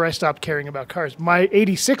before I stopped caring about cars. My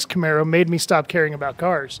 86 Camaro made me stop caring about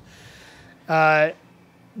cars.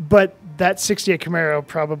 But that 68 Camaro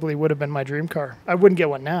probably would have been my dream car. I wouldn't get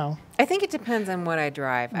one now. I think it depends on what I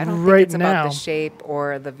drive. I don't Right think it's about now. the shape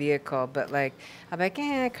or the vehicle, but like I'm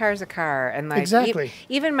like, car's a car, and like Exactly.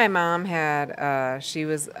 even my mom had, she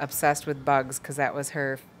was obsessed with Bugs because that was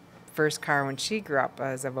her first car when she grew up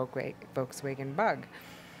as a Volkswagen Bug,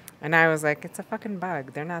 and I was like, it's a fucking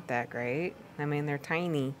Bug. They're not that great. I mean, they're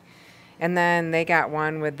tiny. And then they got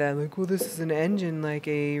one with the like, well, this is an engine like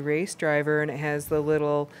a race driver, and it has the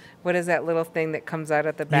little, what is that little thing that comes out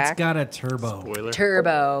at the back? It's got a turbo. Spoiler.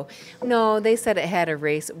 Turbo. No, they said it had a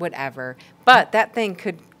race, whatever. But that thing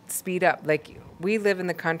could speed up. Like, we live in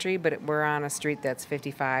the country, but we're on a street that's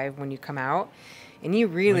 55 when you come out. And you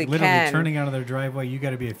really Like literally can. turning out of their driveway, you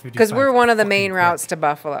got to be at 55. Because we're one of the fucking main quick. routes to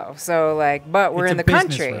Buffalo. So, like, but we're It's in a the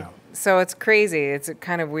business country. route. So it's crazy. It's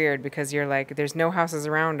kind of weird because you're like, there's no houses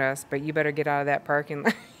around us, but you better get out of that parking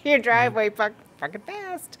lot, your driveway fucking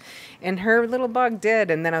fast. And her little Bug did.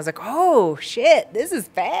 And then I was like, oh, shit, this is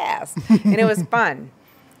fast. And it was fun.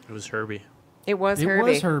 It was Herbie. It was It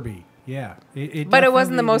Herbie. was Herbie. Yeah. But it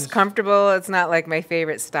wasn't the definitely most was- comfortable. It's not like my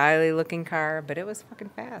favorite styly looking car, but it was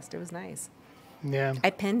fucking fast. It was nice. Yeah. I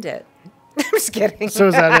pinned it. I'm just kidding. So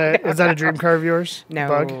is that a dream car of yours? no,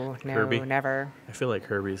 Bug? no, Herbie. never. I feel like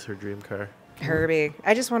Herbie's her dream car. Herbie.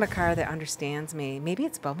 I just want a car that understands me. Maybe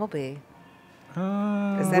it's Bumblebee. Is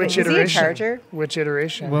that Which is he a iteration? Charger? Which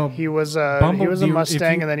iteration? Well, he was a Bumblebee, if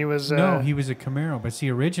Mustang, you- and then he was no, he was a Camaro. But see,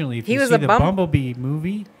 originally, if He you was see a the bum- Bumblebee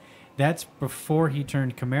movie, that's before he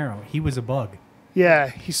turned Camaro. He was a Bug. yeah.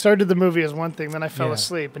 He started the movie as one thing, then I fell Yeah.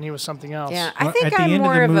 asleep, and he was something else. Yeah, I Well, think at the I'm end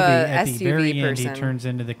more of the of movie, a at the very SUV end, he person. turns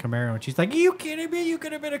into the Camaro, and she's like, "Are you kidding me? You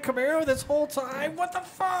could have been a Camaro this whole time. What the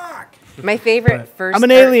fuck?" My favorite But- first. I'm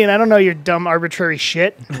an alien. I don't know your dumb arbitrary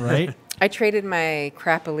shit. Right? I traded my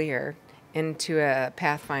Crapelier into a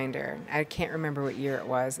Pathfinder. I can't remember what year it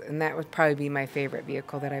was, and that would probably be my favorite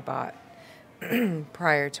vehicle that I bought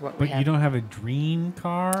prior to what we But had. you don't have a dream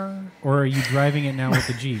car, or are you driving it now with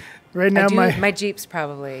the Jeep? Right I now, do, my my Jeep's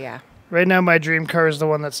probably, yeah. right now my dream car is the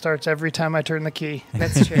one that starts every time I turn the key.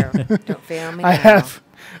 That's true. Don't fail me. I now. have,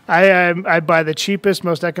 I buy the cheapest,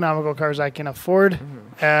 most economical cars I can afford.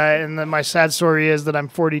 Mm-hmm. And then my sad story is that I'm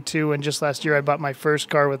 42, and just last year I bought my first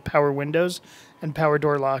car with power windows and power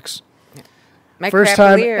door locks. My First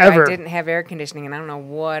time Craftslier, ever. I didn't have air conditioning, and I don't know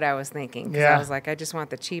what I was thinking. 'Cause Yeah. I was like, I just want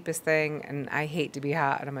the cheapest thing, and I hate to be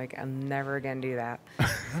hot. And I'm like, I'll never again do that.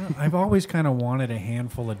 I've always kind of wanted a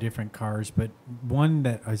handful of different cars, but one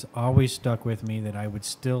that has always stuck with me that I would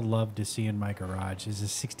still love to see in my garage is a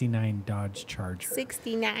 69 Dodge Charger.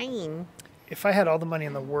 69. If I had all the money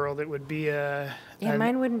in the world, it would be a. Yeah, an-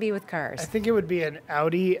 mine wouldn't be with cars. I think it would be an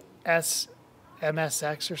Audi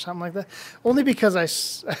MSX or something like that. Only because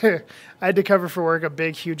I had to cover for work a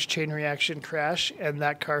big, huge chain reaction crash, and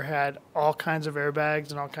that car had all kinds of airbags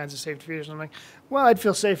and all kinds of safety features. And I'm like, well, I'd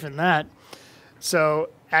feel safe in that. So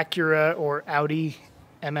Acura or Audi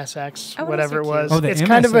MSX, Oh, whatever it those are was. Oh, the It's MS,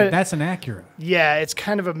 kind of a that's an Acura. yeah, it's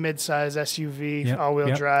kind of a mid-size SUV, Yep, all-wheel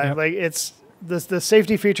yep, drive. yep. Like it's the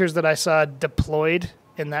safety features that I saw deployed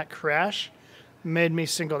in that crash made me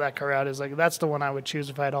single that car out as like that's the one I would choose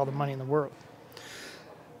if I had all the money in the world.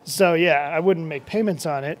 So yeah, I wouldn't make payments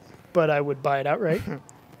on it, but I would buy it outright,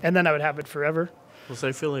 and then I would have it forever. Well, so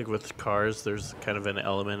I feel like with cars, there's kind of an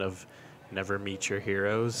element of never meet your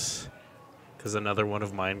heroes. Because another one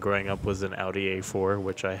of mine growing up was an Audi A4,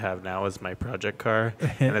 which I have now as my project car,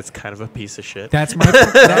 and it's kind of a piece of shit. That's my See,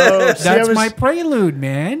 I that's was- my Prelude,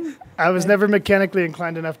 man. I was never mechanically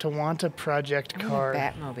inclined enough to want a project I want car. a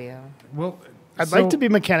Batmobile. Well, I'd like to be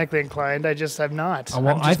mechanically inclined. I just have not. Well,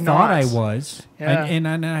 I'm I just thought not. I was, Yeah. and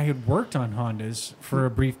I had worked on Hondas for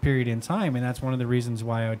a brief period in time, and that's one of the reasons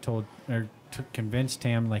why I told or convinced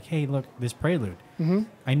Tam, like, hey, look, this Prelude,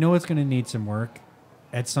 I know it's going to need some work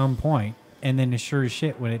at some point, and then as sure as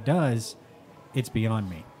shit, when it does, it's beyond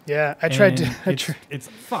me. Yeah, I tried to. And it's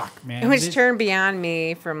fuck, man. It was This- turned beyond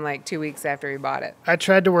me from like 2 weeks after we bought it. I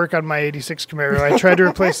tried to work on my '86 Camaro. I tried to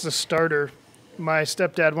replace the starter. My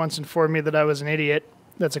stepdad once informed me that I was an idiot.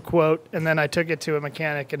 That's a quote. And then I took it to a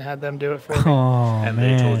mechanic and had them do it for me. Oh, And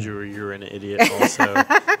man. they told you were an idiot also.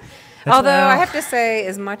 Although well- I have to say,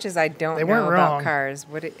 as much as I don't They know weren't about wrong. cars,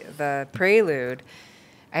 the Prelude,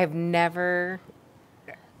 I have never.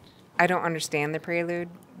 I don't understand the Prelude,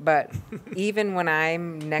 but even when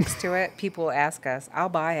I'm next to it, people ask us, "I'll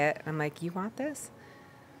buy it." I'm like, "You want this?"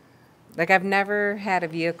 Like I've never had a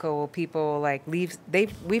vehicle where people like leave.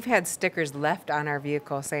 We've had stickers left on our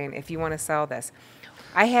vehicle saying, "If you want to sell this."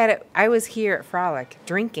 I had it. I was here at Frolic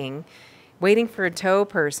drinking, waiting for a tow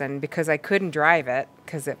person because I couldn't drive it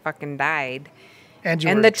because it fucking died. And you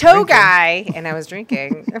And were the tow drinking. guy, and I was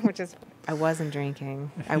drinking, which is, I wasn't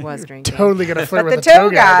drinking. I was drinking. Totally gonna flirt But with the the tow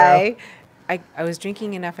guy. guy, I was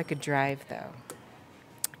drinking enough I could drive, though.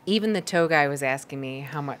 Even the tow guy was asking me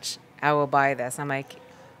how much I will buy this. I'm like,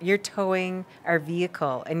 you're towing our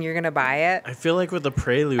vehicle, and you're going to buy it? I feel like with the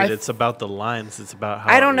Prelude, I- it's about the lines. It's about how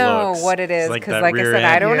I don't it know looks. what it is, It's 'cause that like I rear said,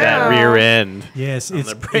 I end- don't That know. rear end. Yes, on it's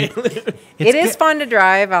the Prelude. It is it's fun to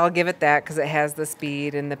drive. I'll give it that because it has the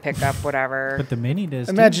speed and the pickup, whatever. but the Mini does.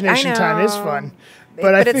 too. Imagination I time is know. fun. But,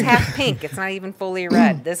 But I it's think- half pink. It's not even fully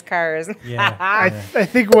red. This car is. Yeah, I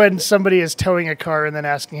think when somebody is towing a car and then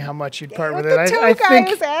asking how much you'd part with it, the tow I guy think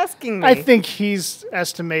was asking me. I think he's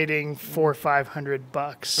estimating $400 or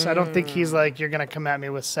 $500. I don't think he's like you're gonna come at me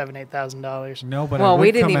with $7,000-$8,000. no, but I Well, would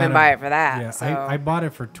we didn't come even at buy him- it for that. Yeah, so. I bought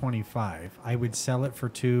it for 25. I would sell it for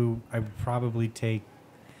 2. I would probably take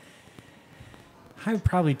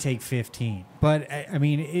 15. But I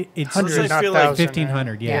mean, it's Hundred, Hundred, I not feel like thousand.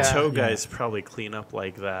 1,500. Yeah. Yeah, Tow yeah. guys probably clean up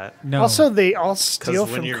like that. No. Also, they all steal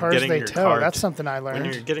 'Cause when from you're cars getting they your tow. car That's t- something I When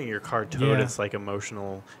you're learned. getting your car towed, Yeah. it's like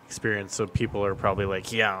emotional experience. So people are probably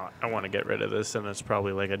like, "Yeah, I want to get rid of this," and it's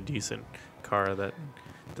probably like a decent car that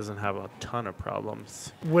doesn't have a ton of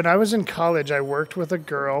problems. When I was in college, I worked with a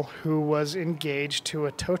girl who was engaged to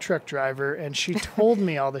a tow truck driver, and she told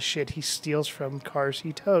me all the shit he steals from cars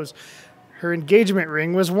he tows. Her engagement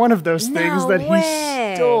ring was one of those things No that way.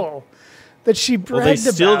 he stole. That she bragged Well, they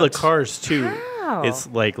steal the about. cars too. How? It's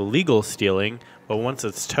like legal stealing, but once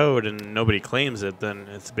it's towed and nobody claims it, then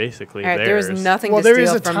it's basically All right, theirs. there's nothing Well, to there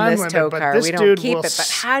steal is a from time this limit, tow but car. this We don't dude keep will it. But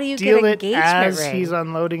how do you get steal an it engagement as ring? he's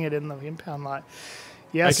unloading it in the impound lot.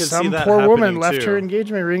 I Yes, could see some that poor woman happening, left too. her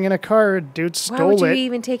engagement ring in a car. Dude Why stole would you it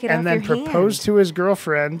even take it and off then your proposed hand? to his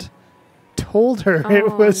girlfriend. Told her it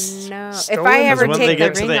Oh, was no. If stolen. I ever when they take the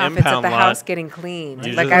get to ring the off, it's at impound the lot, house getting cleaned.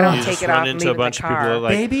 You Like just- I don't you take just it run off and into leave a it bunch in of the people car. that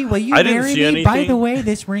like, Baby, will you I didn't marry see me? By the anything. way,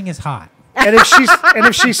 this ring is hot. and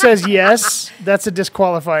if she says yes, that's a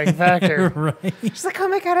disqualifying factor. Right. She's like, oh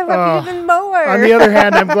my god, I love you even more. On the other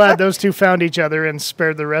hand, I'm glad those two found each other and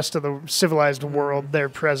spared the rest of the civilized world their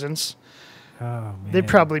presence. Oh, man. They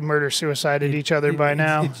probably murder-suicided each other by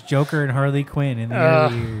now. It's Joker and Harley Quinn in the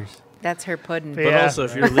early years. That's her pudding. Yeah. But also,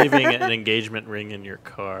 if you're leaving an engagement ring in your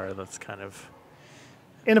car, that's kind of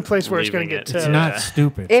in a place where it's going to Leaving get it. towed. It's not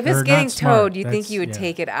stupid. If or it's not getting smart. towed, you think That's- you would yeah.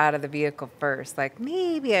 take it out of the vehicle first. Like,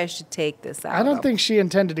 maybe I should take this out. I don't think she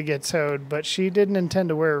intended to get towed, but she didn't intend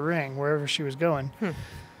to wear a ring wherever she was going.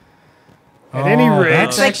 At any Oh, rate- that's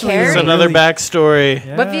It's like actually Carrie. It's Really? another backstory.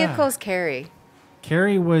 Yeah. What vehicles carry?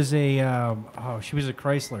 Carrie was a she was a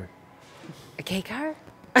Chrysler. A K car?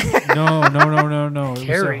 No. It was a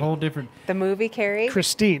Carrie. whole different The movie Carrie?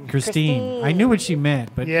 Christine. Christine. I knew what she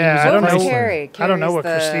meant, but Yeah, it was I a don't What know. was Chrysler. Carrie? I don't know Carrie's what the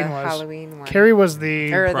Christine was. Halloween one. Carrie was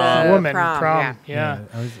the Or the woman. prom, Yeah.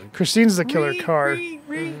 I was like, Christine's the killer car.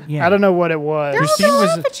 yeah. I don't know what it was. Christine Don't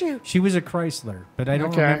was laugh at you. she was a Chrysler, but I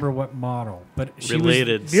don't Okay. remember what model. But she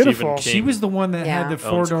Related. beautiful. Stephen King. she was the one that had Yeah. the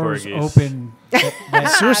four Owns doors corgis. open.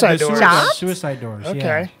 Suicide the doors. Chopped? Suicide doors.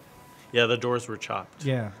 Okay. Yeah, the doors were chopped.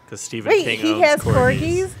 Yeah. Because Stephen Wait, King he owns has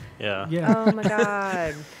corgis? Yeah. Yeah. Oh my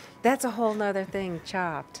God. That's a whole nother thing,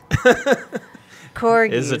 chopped.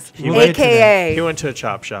 Corgis. Is it- he went to AKA. He went to a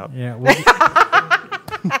chop shop. Yeah. We'll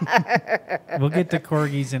get the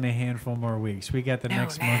corgis in a handful more weeks. We got the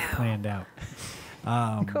next month planned out.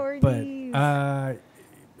 Corgis.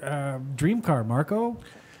 But dream car, Marco.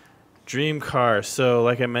 Dream car. So,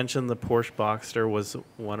 like I mentioned, the Porsche Boxster was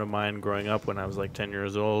one of mine growing up when I was like 10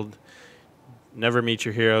 years old. Never meet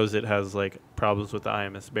your heroes. It has like problems with the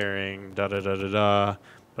IMS bearing, da da da da da.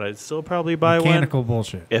 But I'd still probably buy Mechanical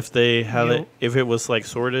bullshit. if they had You- it. If it was like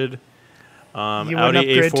sorted. You wouldn't Audi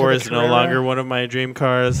upgrade to A4 the is no Carrera? longer one of my dream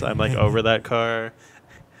cars. I'm like over that car.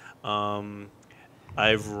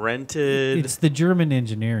 I've rented. It's the German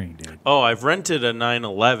engineering, dude. Oh, I've rented a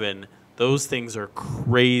 911. Those things are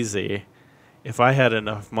crazy. If I had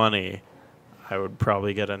enough money, I would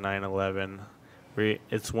probably get a 911.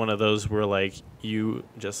 It's one of those where like you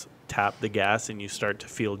just tap the gas and you start to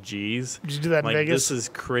feel G's. Did you do that in Like Vegas? this is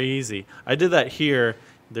crazy. I did that here.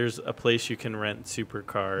 There's a place you can rent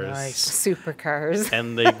supercars. Nice. Supercars.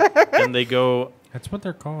 And they go That's what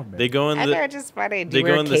they're called, man. they go in And the they're just funny. Do they you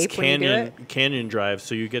wear go a in this cape when you do it? canyon drive,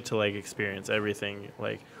 so you get to like experience everything,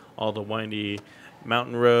 like all the windy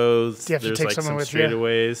mountain roads. Do you have to There's take like someone some with you?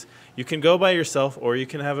 straightaways. You can go by yourself, or you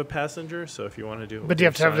can have a passenger. So if you want to do it, But with do you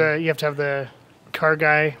have to your have son. the car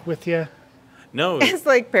guy with you? No, It's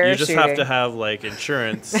like parachuting. you just have to have like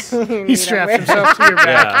insurance. He straps himself to your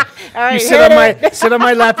back. Yeah. All right, You hit sit on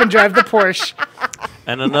my lap and drive the Porsche.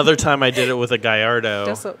 And another time I did it with a Gallardo,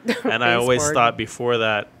 Just so- and I always baseboard. thought before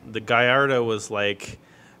that the Gallardo was like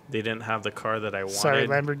they didn't have the car that I wanted. Sorry,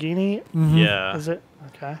 Lamborghini. Yeah, Is it?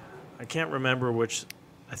 Okay. I can't remember which.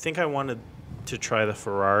 I think I wanted to try the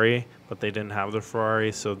Ferrari, but they didn't have the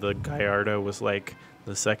Ferrari, so the Gallardo was like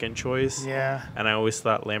the second choice. Yeah. And I always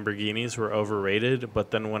thought Lamborghinis were overrated, but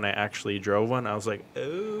then when I actually drove one, I was like,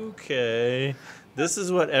 okay, this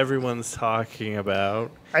is what everyone's talking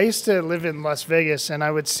about. I used to live in Las Vegas, and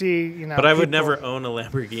I would see, But I would people- never own a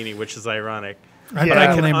Lamborghini, which is ironic. I've Yeah. But got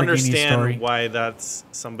I a can Lamborghini understand story. why that's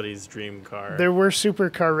somebody's dream car. There were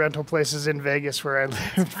supercar rental places in Vegas where I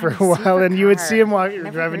lived for a while, and you would see them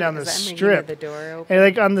driving down the strip. The door open. And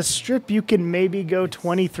like on the strip, you can maybe go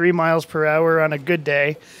 23 miles per hour on a good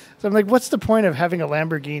day. So I'm like, what's the point of having a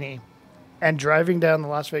Lamborghini and driving down the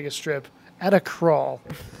Las Vegas Strip at a crawl?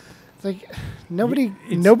 It's like nobody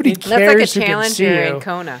It's- nobody it's- That's like a cares who can see Challenger you. in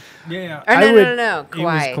Kona. Yeah. Or I no, would- no, no, no, It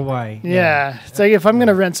was Kauai. Kauai. Yeah, it's like if I'm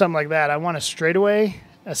gonna rent something like that, I want a straightaway,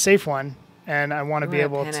 a safe one, and I want to I'm be gonna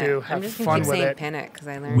able pin to it. I'm have just gonna fun keep with saying it. pin it because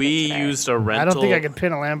I learned we it today. used a I rental. don't think I could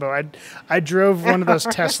pin a Lambo. I drove one of those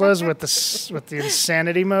Teslas with the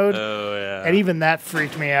insanity mode. Oh, yeah. And even that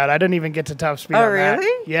freaked me out. I didn't even get to top speed Oh, on that.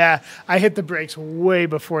 really? Yeah. I hit the brakes way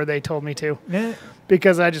before they told me to Yeah.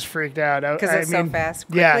 because I just freaked out. Because it's so fast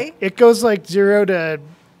Yeah. quickly? It goes like 0 to...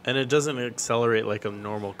 And it doesn't accelerate like a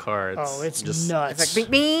normal car. It's just nuts. It's like,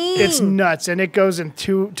 bing, bing. It's nuts. And it goes in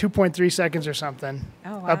 2.3 seconds or something.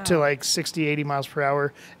 Oh, Up to wow. like 60, 80 miles per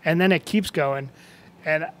hour. And then it keeps going.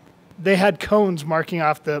 And they had cones marking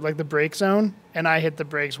off the brake zone. And I hit the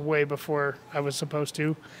brakes way before I was supposed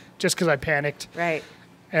to just because I panicked. Right.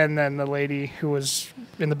 And then the lady who was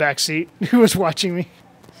in the back seat, who was watching me,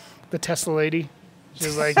 the Tesla lady, she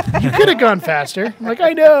was like, "You could have gone faster." I'm like,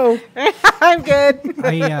 "I know." I'm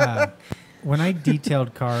good. When I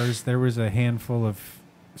detailed cars, there was a handful of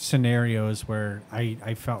scenarios where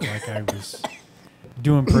I felt like I was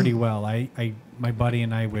doing pretty well. My buddy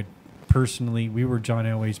and I would we were John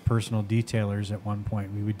Elway's personal detailers at one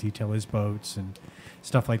point. We would detail his boats and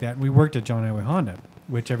stuff like that. And we worked at John Elway Honda,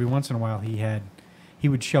 which every once in a while he he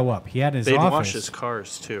would show up. He had his They'd office. wash his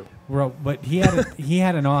cars too. Well, but he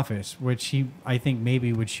had an office which I think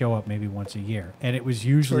maybe would show up maybe once a year, and it was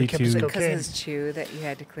usually kept his to. Because Okay. his chew that you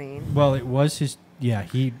had to clean. Well, it was his. Yeah,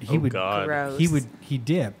 he Oh would. God! Gross. He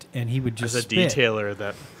dipped and he would just As a spit. detailer,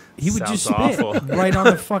 that He would sounds just spit awful. right on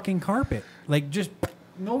the fucking carpet, like just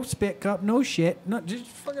no spit cup, no shit, not just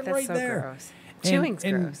fucking That's right so there. gross. And- Chewing's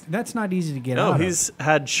and gross. That's not easy to get No, out he's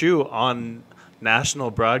had Chew on national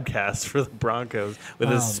broadcast for the Broncos with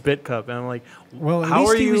his spit cup, and I'm like, Well, at how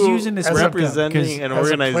least are he you was using his spit cup, 'cause representing and As a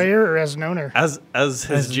organizing player or as an owner? as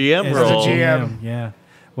his GM as role? a GM. Yeah.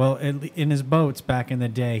 Well, in his boats back in the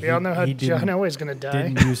day, We all know how he John Elway's going to die.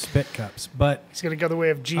 didn't use spit cups, but He's going to go the way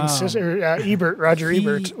of Gene Um, Roger he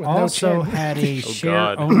Ebert, with also no chin. had a Oh, share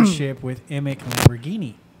God. ownership with Emick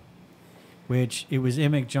Lamborghini, which it was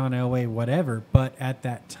Emick, John Elway, whatever. But at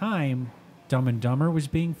that time, Dumb and Dumber was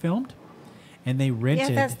being filmed, and they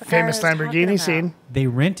rented that's the Famous car I was talking Lamborghini about. scene. they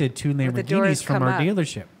rented 2 Where the doors Lamborghinis from come our up.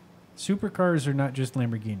 dealership. Supercars are not just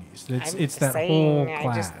Lamborghinis; it's I'm it's that saying, whole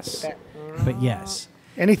I just- class. that- But yes.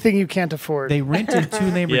 Anything you can't afford. They rented 2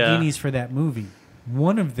 Lamborghinis for that movie.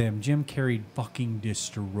 One of them, Jim Carrey fucking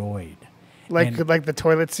destroyed. like and- the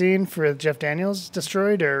toilet scene for Jeff Daniels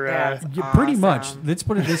destroyed, or That's Yeah, pretty much. awesome. Let's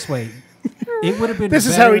put it this way: it would have been. this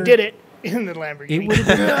is how he did it in the Lamborghini. It would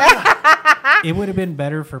have been. It would have been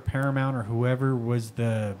better for Paramount or whoever was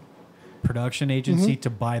the production agency to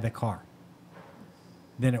buy the car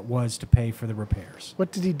than it was to pay for the repairs.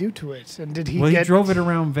 What did he do to it? And did he Well, get? he drove it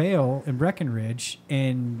around Vale and Breckenridge,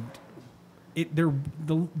 and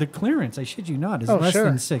the clearance, I shit you not, is Oh, less sure.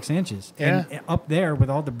 than 6 inches. Yeah. And up there with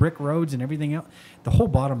all the brick roads and everything else, the whole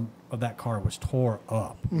bottom of that car was tore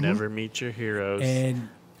up. Never meet your heroes. And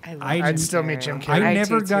I love I'd Jim still meet Carrey. Jim Carrey. I I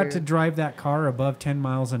never do got too. to drive that car above 10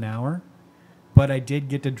 miles an hour, but I did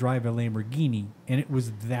get to drive a Lamborghini, and it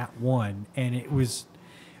was that one. And it was,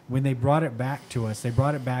 when they brought it back to us, they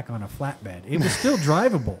brought it back on a flatbed. It was still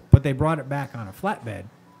drivable, but they brought it back on a flatbed.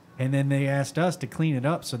 And then they asked us to clean it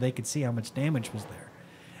up so they could see how much damage was there.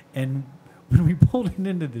 And when we pulled it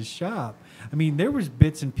into the shop, I mean, there was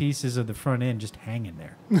bits and pieces of the front end just hanging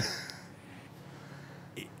there.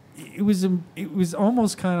 It was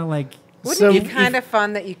almost kind of like, Wouldn't So it if- be kind of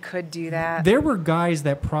fun that you could do that? there were guys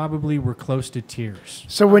that probably were close to tears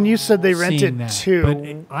So when you said they seeing rented that, two,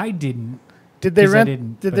 but I didn't. did they 'cause I rent?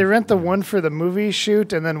 didn't, Did they but- rent the one for the movie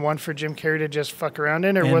shoot and then one for Jim Carrey to just fuck around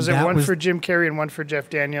in, or And was it that one was- for Jim Carrey and one for Jeff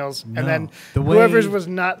Daniels, No. and then The way- whoever's was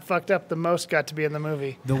not fucked up the most got to be in the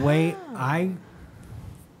movie? The way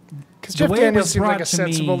Because The Jeff way it Daniels was seems like brought a to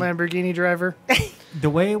sensible me- Lamborghini driver. the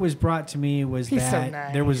way it was brought to me was He's so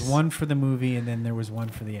that there was nice. one for the movie and then there was one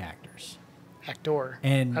for the actors. Actor.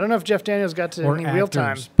 And I don't know if Jeff Daniels got to or any wheel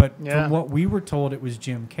time. actors, but Yeah. from what we were told, it was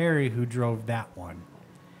Jim Carrey who drove that one.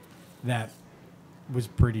 That was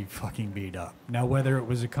pretty fucking beat up. Now, whether it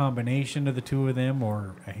was a combination of the two of them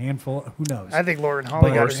or a handful, who knows? I think Lauren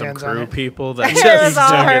Holly But- got or her some hands on crew it. people that it just was all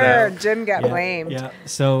took it her. out. Jim got yeah, blamed. Yeah.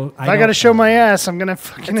 So If I got to show my ass, I'm gonna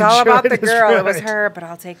fucking. It's all enjoy about the this girl. It was ride. her, but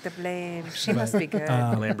I'll take the blame. She must be good.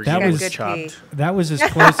 Lamborghini that was was good chopped. pee. That was as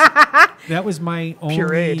close. That was my only.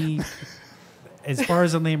 Pureed. As far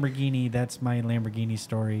as a Lamborghini, that's my Lamborghini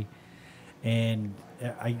story, and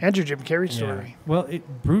I. And your Jim Carrey Yeah. story. Well,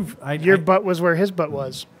 it proved. Your butt was where his butt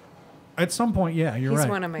was. At some point, yeah, you're He's right.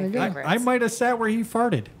 one of my There you go. favorites. I might have sat where he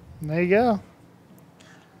farted. There you go.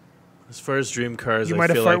 As far as dream cars, You I might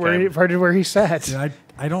have feel like farted where he sat. Yeah,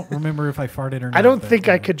 I don't remember if I farted or not. I don't but, think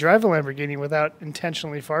I yeah. could drive a Lamborghini without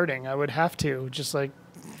intentionally farting. I would have to. Just like,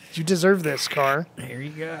 you deserve this car. There you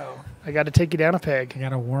go. I got to take you down a peg. I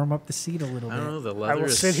gotta warm up the seat a little I don't bit. know. The leather will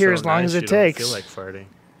is sit here so as long nice as it you don't takes. feel like farting.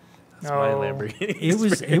 That's No. my Lamborghini.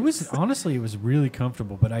 It was honestly, it was really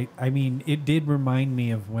comfortable. But I mean, it did remind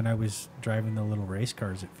me of when I was driving the little race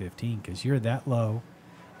cars at 15, because you're that low,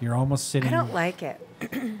 you're almost I sitting, don't like it.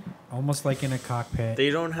 almost like in a cockpit. They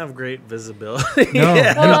don't have great visibility. No,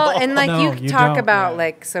 Well, and like No, you you talk don't, about yeah.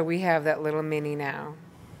 like, so we have that little Mini now,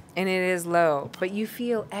 and it is low, but you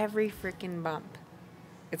feel every freaking bump.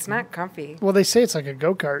 It's not comfy. Well, they say it's like a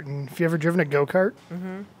go-kart. And if you ever driven a go-kart,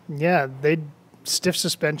 yeah, they stiff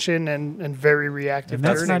suspension and very reactive and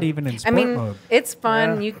that's not turning. even in I sport mean, mode. it's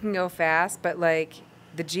fun. Yeah. You can go fast, but like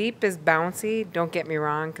the Jeep is bouncy. Don't get me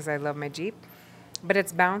wrong, because I love my Jeep, but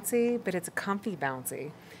it's bouncy, but it's a comfy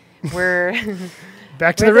bouncy. Where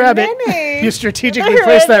Back to with the rabbit. Mini. You strategically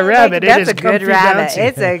placed that rabbit. That's it is a good comfy rabbit. bouncy.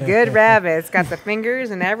 It's a good rabbit. It's got the fingers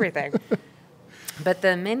and everything. But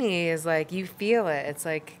the Mini is like, you feel it. It's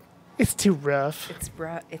like It's too rough. it's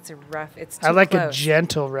rough. It's too I like close. a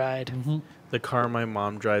gentle ride. The car my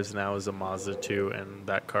mom drives now is a Mazda 2, and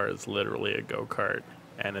that car is literally a go-kart.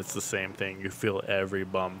 and it's the same thing. You feel every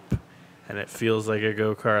bump, and it feels like a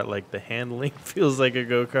go-kart. Like the handling feels like a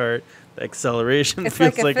go-kart. The acceleration It's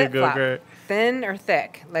feels like a like a flip-flop. go-kart. Thin or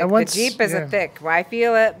thick? Like once- the Jeep is yeah. a thick. Well, I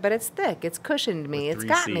feel it, but it's thick. It's cushioned me. With It's three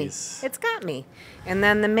got me. Cs. It's got me. And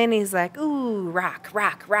then the Mini's like, ooh, rock,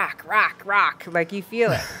 rock, rock, rock, rock. Like you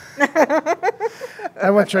feel it. I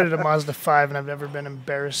once tried a Mazda 5, and I've never been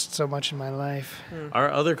embarrassed so much in my life. Our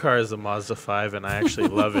other car is a Mazda 5, and I actually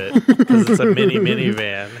love it because it's a mini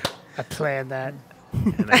minivan. I planned that.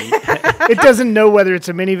 And I, It doesn't know whether it's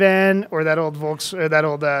a minivan or that old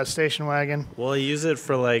station wagon. well, I use it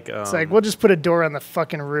for like. It's like, we'll just put a door on the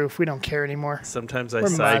fucking roof. We don't care anymore. Sometimes I We're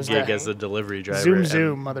side Mazda. gig as a delivery driver. Zoom, and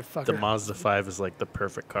zoom, The motherfucker. Mazda 5 is like the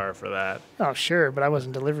perfect car for that. Oh, sure, but I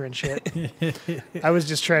wasn't delivering shit. I was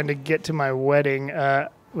just trying to get to my wedding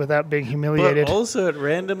without being humiliated. But also, it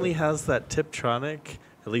randomly has that Tiptronic.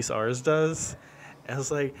 At least ours does. I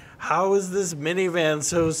was like, how is this minivan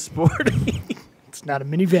so sporty? It's not a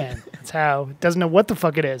minivan. That's how. It doesn't know what the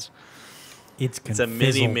fuck it is. It's It's a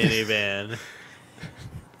mini confizzled. minivan.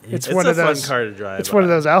 It's It's one a of those. fun car to drive. It's one of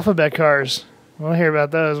those alphabet cars. We'll hear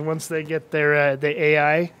about those once they get their the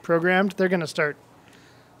AI programmed. They're going to start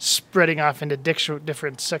spreading off into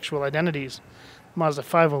different sexual identities. Mazda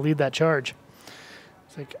 5 will lead that charge.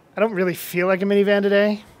 It's like, I don't really feel like a minivan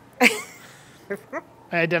today.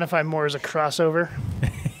 I identify more as a crossover.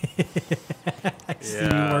 I see you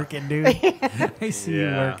Yeah. working, dude. I see you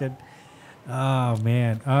Yeah. working. Oh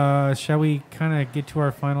man. Shall we kind of get to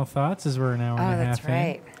our final thoughts as we're an hour Oh, and a half that's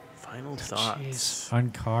right. Final thoughts. in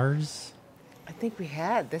on cars? I think we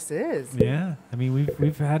had. This is. Yeah. I mean,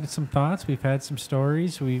 we've had some thoughts. We've had some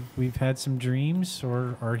stories. We've had some dreams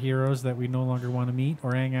or our heroes that we no longer want to meet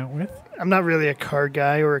or hang out with. I'm not really a car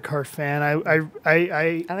guy or a car fan.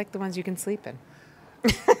 I like the ones you can sleep in.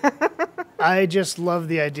 I just love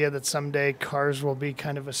the idea that someday cars will be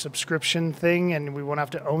kind of a subscription thing and we won't have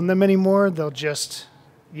to own them anymore.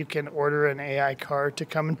 You can order an AI car to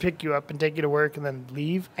come and pick you up and take you to work and then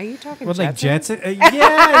leave. Are you talking Well, like Jetsons? Jetson.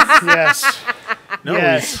 Yes. Yes. No,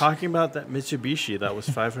 Yes. he's talking about that Mitsubishi. That was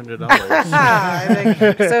 $500.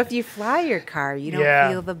 So if you fly your car, you don't Yeah.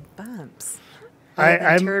 feel the bumps. Other than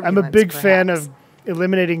I'm a turbulence, big fan perhaps. of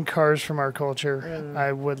eliminating cars from our culture.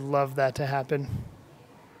 I would love that to happen.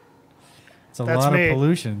 It's a That's lot me. of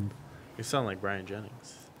pollution. You sound like Brian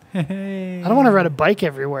Jennings. Hey. I don't want to ride a bike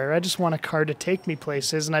everywhere. I just want a car to take me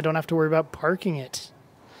places and I don't have to worry about parking it.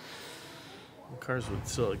 Well, cars would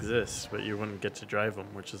still exist, but you wouldn't get to drive them,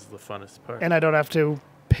 which is the funnest part. And I don't have to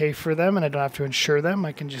pay for them and I don't have to insure them.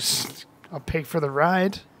 I'll pay for the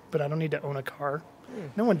ride, but I don't need to own a car.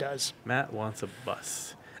 No one does. Matt wants a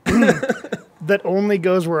bus. That only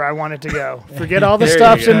goes where I want it to go. Forget all the There you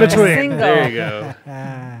stops in go. between. Single. There you go.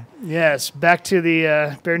 Yes, back to the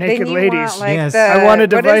bare Then naked you ladies. want, like, Yes. I want a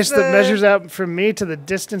what is device that the- measures out from me to the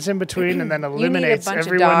distance in between and then You need a eliminates bunch of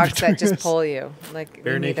everyone dogs between that just us. pull you. Like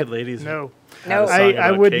Bare you need Naked a- Ladies. No. had a No. song I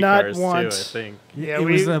about would K not cars want- Too, I think. Yeah, it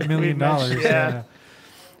was $1 we million. mentioned- Yeah.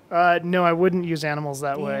 No, I wouldn't use animals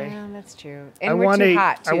that way. Yeah, that's true. I And we're want too a-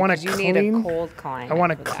 hot I too. want a 'cause you need clean- a cold climate. I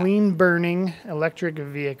want a for that. clean burning electric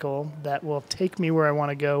vehicle that will take me where I want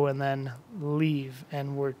to go and then leave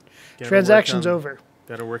and transactions over.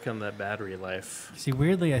 Got to work on that battery life. See,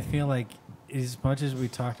 weirdly, I feel like as much as we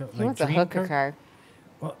talked about, He like wants a dream hooker car.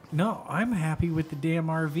 Well, no, I'm happy with the damn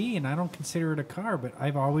RV, and I don't consider it a car, but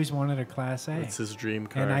I've always wanted a Class A, It's his dream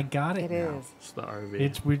car. and I got it. It now. is. It's the RV.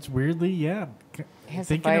 It's weirdly, yeah. It has a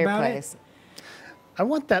Thinking about it, fireplace. I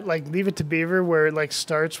want that like Leave It to Beaver where it like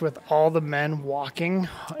starts with all the men walking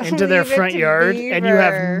into their Leave It front to yard and you Beaver.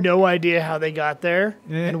 have no idea how they got there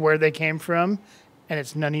Yeah. and where they came from and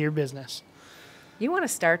it's none of your business. You want to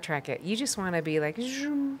Star Trek it. You just want to be like,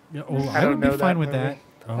 zoom. Yeah, oh, I I don't would be know fine that with movie. that.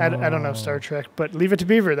 I don't know Oh. Star Trek, but Leave It to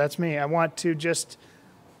Beaver, that's me. I want to just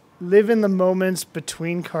live in the moments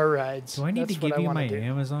between car rides. Do I need That's to what give you wanna my do.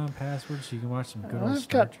 Amazon password so you can watch some good old I've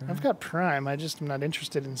Star got Trek? I've got Prime. I just am not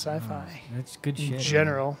interested in sci-fi. That's good shit. In man.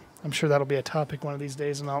 general, I'm sure that'll be a topic one of these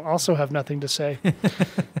days, and I'll also have nothing to say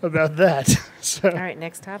about that. So All right,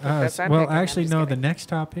 next topic. Uh, That's what I'm well, picking. I'm actually, just no. The kidding. next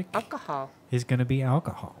topic Alcohol. is going to be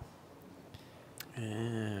alcohol, Yeah.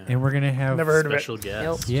 and we're going to have. Never heard of it. Special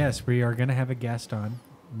guest. Yes, we are going to have a guest on.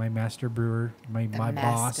 My master brewer, my The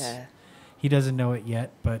boss. master. He doesn't know it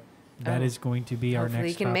yet, but that Oh. is going to be our Hopefully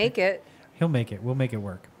next. he can topic. make it. He'll make it. We'll make it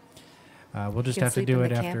work. We'll just He can have to sleep do in it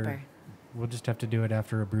the after. camper. We'll just have to do it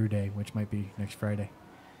after a brew day, which might be next Friday.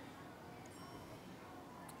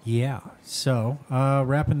 Yeah. So,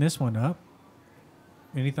 wrapping this one up.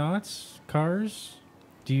 Any thoughts? Cars?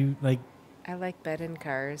 Do you like? I like bed in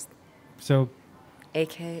cars. So,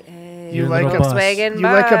 AKA You like a bus. Volkswagen You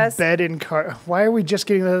like a bus. bed in car. Why are we just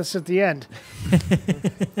getting to this at the end?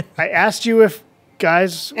 I asked you if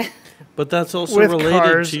guys. But that's also With related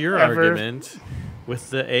cars to your ever- argument with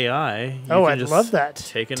the AI. You Oh, can I'd just love that.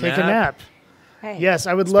 Take a Take nap. a nap. Hey. Yes,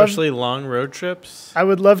 I would love. Especially long road trips. I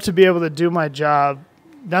would love to be able to do my job,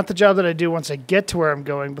 not the job that I do once I get to where I'm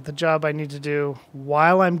going, but the job I need to do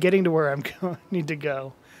while I'm getting to where I'm need to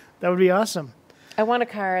go. That would be awesome. I want a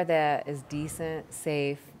car that is decent,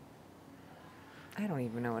 safe. I don't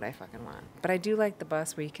even know what I fucking want. But I do like the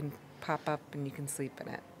bus where you can pop up and you can sleep in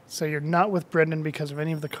it. So you're not with Brendan because of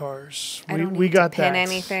any of the cars. I don't need we got to pin that.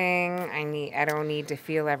 anything. I don't need to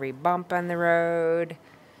feel every bump on the road.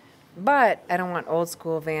 But I don't want old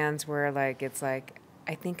school vans where like it's like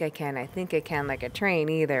I think I can like a train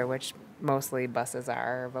either, which mostly buses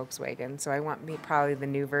are, or Volkswagen. So I want probably the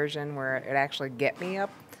new version where it actually get me up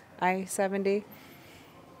I-70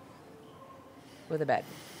 with a bed.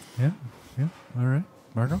 Yeah. Yeah. All right.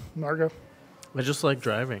 Margo? Margo, I just like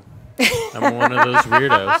driving. I'm one of those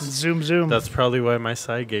weirdos. zoom, zoom. That's probably why my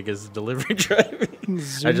side gig is delivery driving.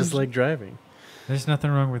 I just Zoom. like driving. There's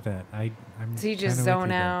nothing wrong with that. I'm So you just kinda with zone you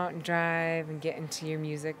there. out and drive and get into your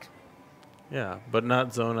music. Yeah, but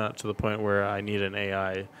not zone out to the point where I need an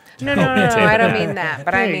AI. to No, help no, me no, take I a don't nap. mean that.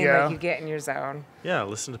 But There I you mean go. like you get in your zone. Yeah,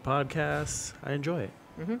 listen to podcasts. I enjoy it.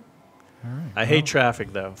 All right. I hate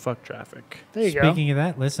traffic though. Fuck traffic. There you go. Speaking of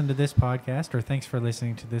that, listen to this podcast, or thanks for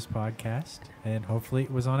listening to this podcast, and hopefully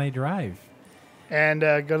it was on a drive. And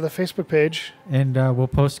go to the Facebook page. And we'll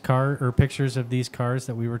post pictures of these cars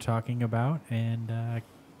that we were talking about, and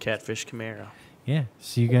Catfish Camaro. yeah,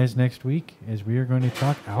 see you guys next week as we are going to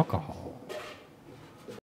talk alcohol.